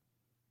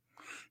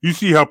 You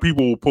see how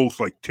people will post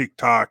like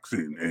TikToks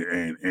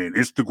and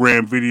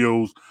Instagram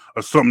videos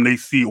of something they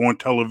see on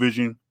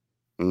television,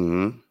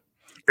 and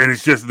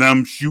it's just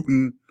them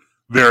shooting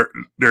their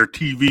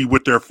TV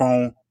with their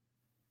phone.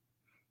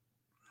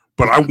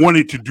 But I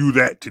wanted to do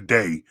that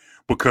today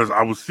because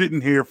I was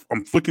sitting here,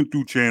 I'm flicking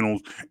through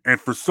channels,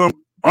 and for some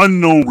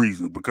unknown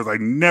reason, because I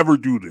never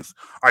do this,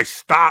 I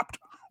stopped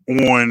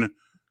on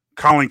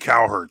Colin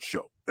Cowherd's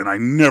show, and I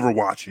never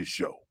watch his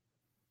show.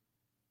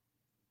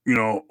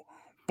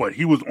 But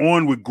he was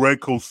on with Greg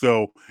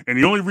Cosell, and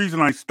the only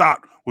reason I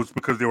stopped was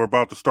because they were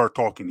about to start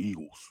talking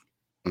Eagles.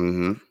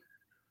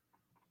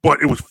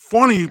 But it was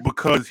funny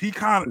because he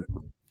kind of...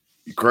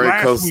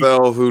 Greg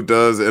Cosell, who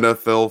does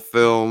NFL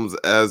films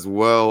as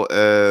well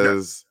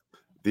as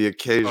the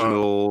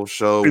occasional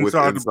show with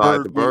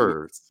Inside the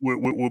Birds.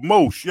 With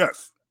Moshe,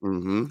 yes.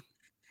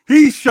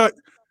 He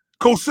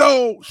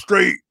Cosell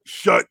straight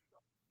shut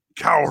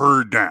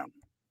Cowherd down.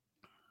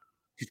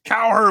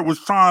 Cowherd was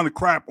trying to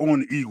crap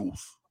on the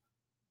Eagles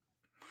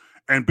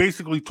and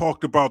basically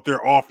talked about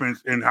their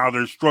offense and how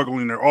they're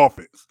struggling their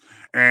offense,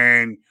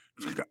 and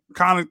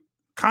kind of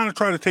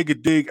try to take a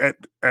dig at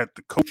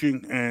the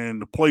coaching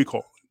and the play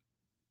calling.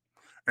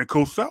 And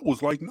Cosell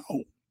was like,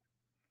 no,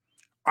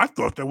 I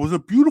thought that was a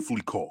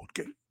beautifully called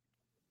game.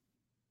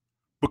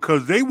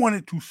 Because they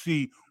wanted to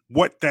see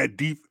what that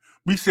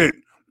we said,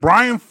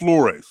 Brian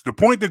Flores, the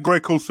point that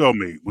Greg Cosell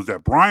made was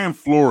that Brian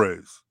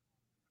Flores,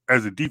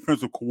 as a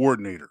defensive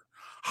coordinator,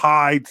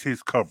 hides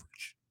his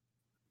coverage.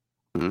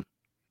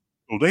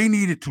 So they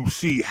needed to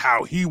see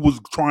how he was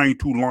trying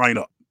to line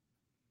up,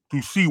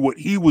 to see what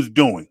he was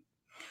doing.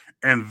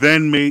 And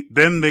then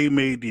they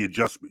made the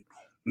adjustment.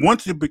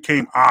 Once it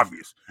became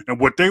obvious, and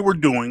what they were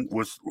doing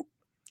was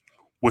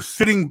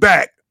sitting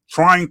back,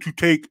 trying to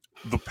take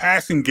the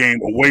passing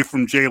game away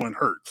from Jalen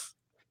Hurts.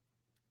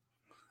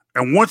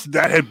 And once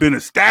that had been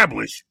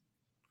established,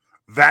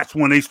 that's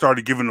when they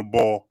started giving the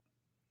ball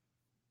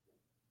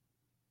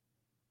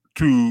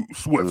to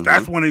Swift.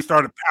 That's when they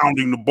started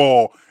pounding the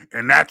ball,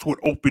 and that's what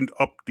opened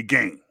up the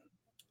game.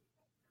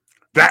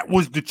 That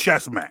was the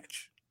chess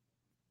match.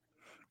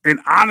 And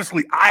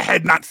honestly, I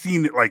had not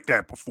seen it like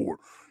that before.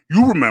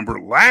 You remember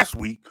last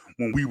week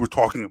when we were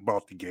talking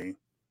about the game,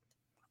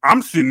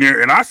 I'm sitting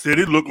there and I said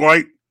it looked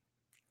like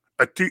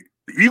the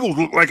Eagles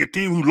looked like a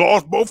team who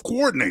lost both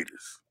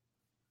coordinators.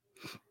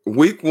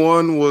 Week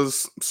 1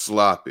 was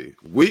sloppy.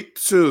 Week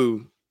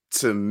 2,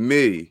 to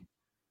me,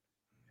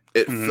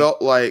 it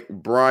felt like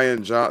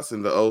Brian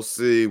Johnson, the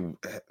OC,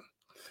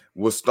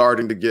 was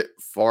starting to get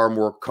far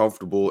more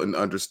comfortable in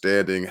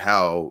understanding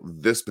how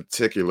this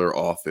particular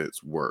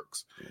offense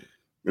works.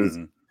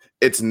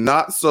 It's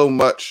not so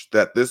much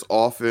that this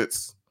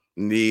offense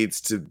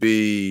needs to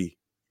be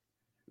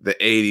the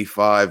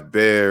 85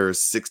 Bears,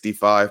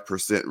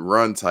 65%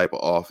 run type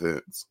of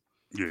offense.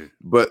 Yeah.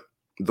 But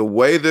the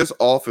way this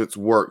offense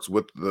works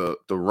with the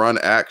run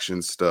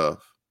action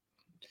stuff,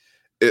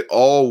 it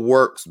all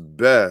works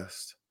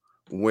best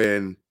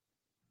when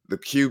the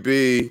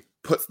QB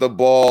puts the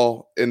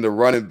ball in the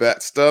running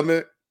back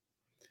stomach.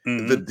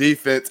 The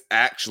defense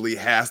actually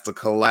has to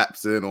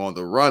collapse in on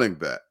the running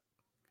back.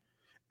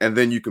 And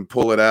then you can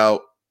pull it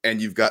out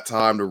and you've got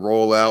time to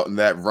roll out, and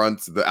that run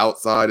to the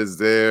outside is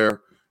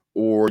there.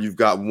 or you've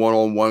got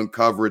one-on-one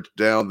coverage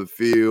down the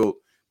field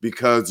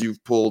because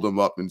you've pulled them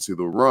up into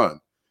the run.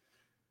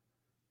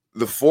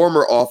 The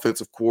former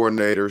offensive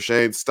coordinator,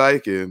 Shane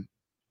Steichen,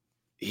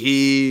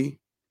 he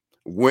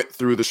went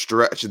through the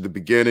stretch at the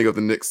beginning of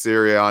the Nick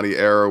Sirianni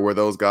era where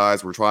those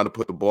guys were trying to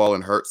put the ball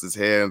in Hurts's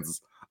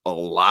hands a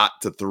lot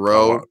to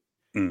throw,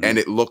 and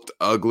it looked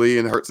ugly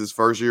in Hurts's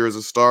first year as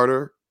a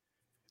starter.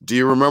 Do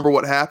you remember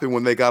what happened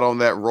when they got on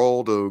that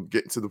roll to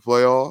get into the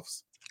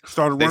playoffs? They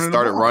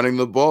started running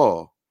the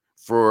ball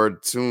for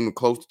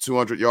close to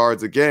 200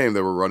 yards a game.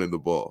 They were running the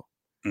ball.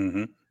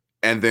 And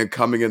then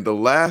coming into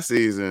last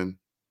season,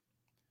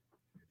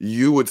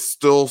 you would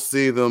still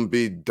see them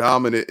be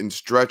dominant in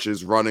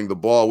stretches running the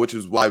ball, which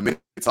is why many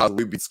times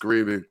we'd be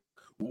screaming,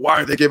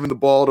 why are they giving the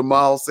ball to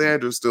Miles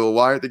Sanders still?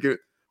 Why aren't they giving?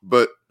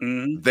 But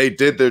they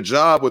did their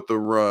job with the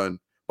run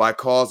by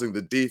causing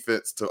the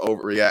defense to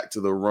overreact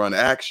to the run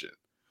action.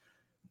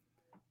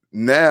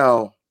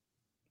 Now,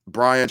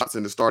 Brian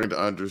Johnson is starting to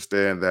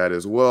understand that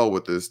as well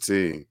with this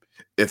team.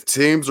 If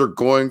teams are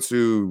going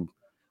to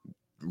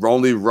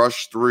only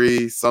rush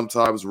 3,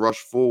 sometimes rush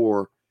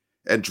 4,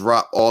 and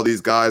drop all these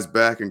guys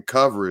back in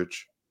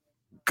coverage,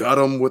 gut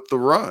them with the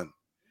run.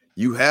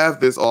 You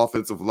have this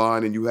offensive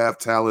line and you have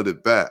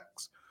talented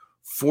backs.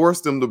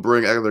 Force them to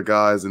bring other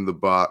guys in the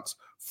box.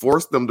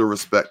 Force them to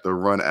respect the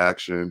run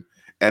action.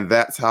 And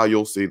that's how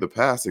you'll see the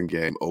passing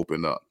game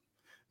open up.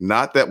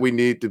 Not that we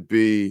need to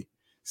be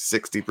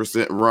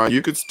 60% run.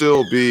 You could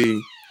still be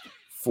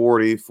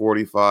 40,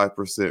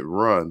 45%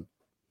 run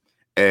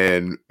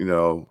and,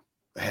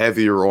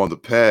 heavier on the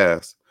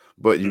pass,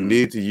 but you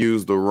need to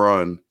use the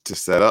run to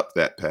set up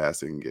that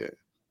passing game.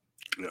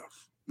 Yes.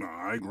 No,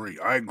 I agree.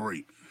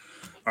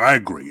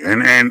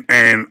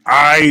 And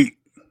I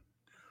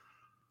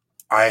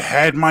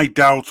had my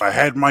doubts. I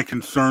had my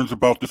concerns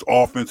about this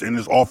offense and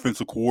this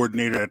offensive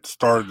coordinator at the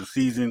start of the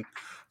season.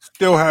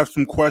 Still have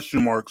some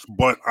question marks,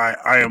 but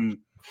I am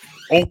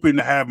open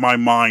to have my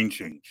mind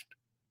changed.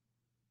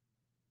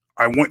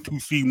 I want to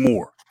see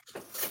more.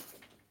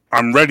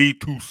 I'm ready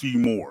to see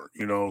more,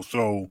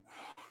 so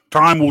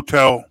time will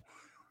tell.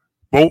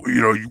 Both,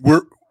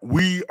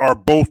 we are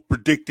both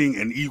predicting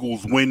an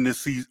Eagles win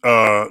this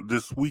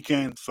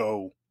weekend,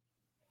 so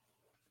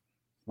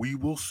we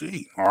will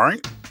see. All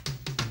right,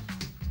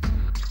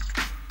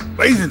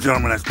 ladies and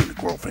gentlemen, that's been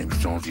the world famous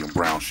Jonesy and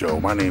Brown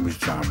show. My name is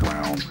John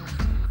Brown.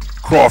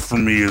 Across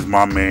from me is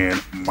my man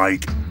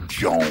Mike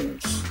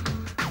Jones.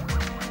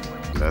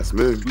 That's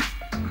me.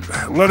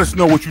 Let us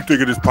know what you think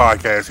of this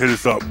podcast. Hit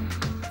us up.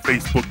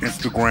 Facebook,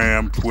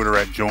 Instagram, Twitter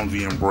at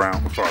Jonesy and Brown.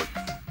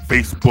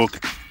 Facebook,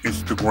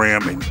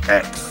 Instagram, and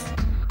X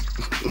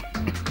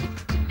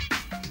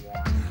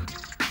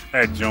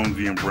at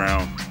Jonesy and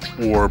Brown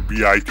or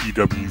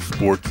BITW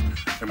Sports.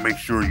 And make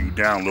sure you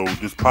download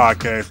this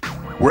podcast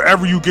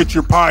wherever you get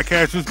your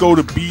podcast. Just go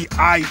to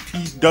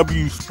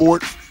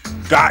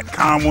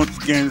BITWsports.com. Once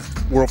again, it's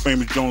the world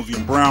famous Jonesy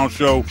and Brown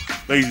show.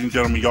 Ladies and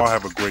gentlemen, y'all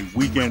have a great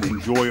weekend.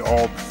 Enjoy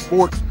all the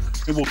sports,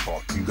 and we'll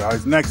talk to you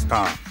guys next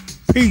time.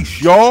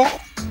 Peace, y'all.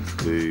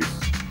 Peace.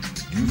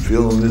 You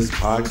feeling this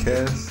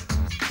podcast?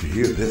 To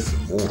hear this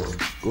and more,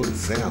 go to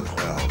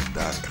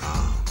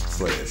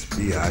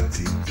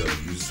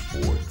SoundCloud.com/BITW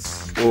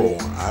Sports or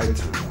on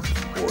iTunes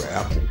or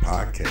Apple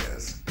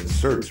Podcasts and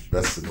search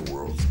Best in the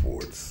World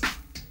Sports.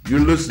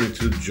 You're listening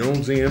to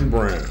Jonesy and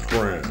Brown.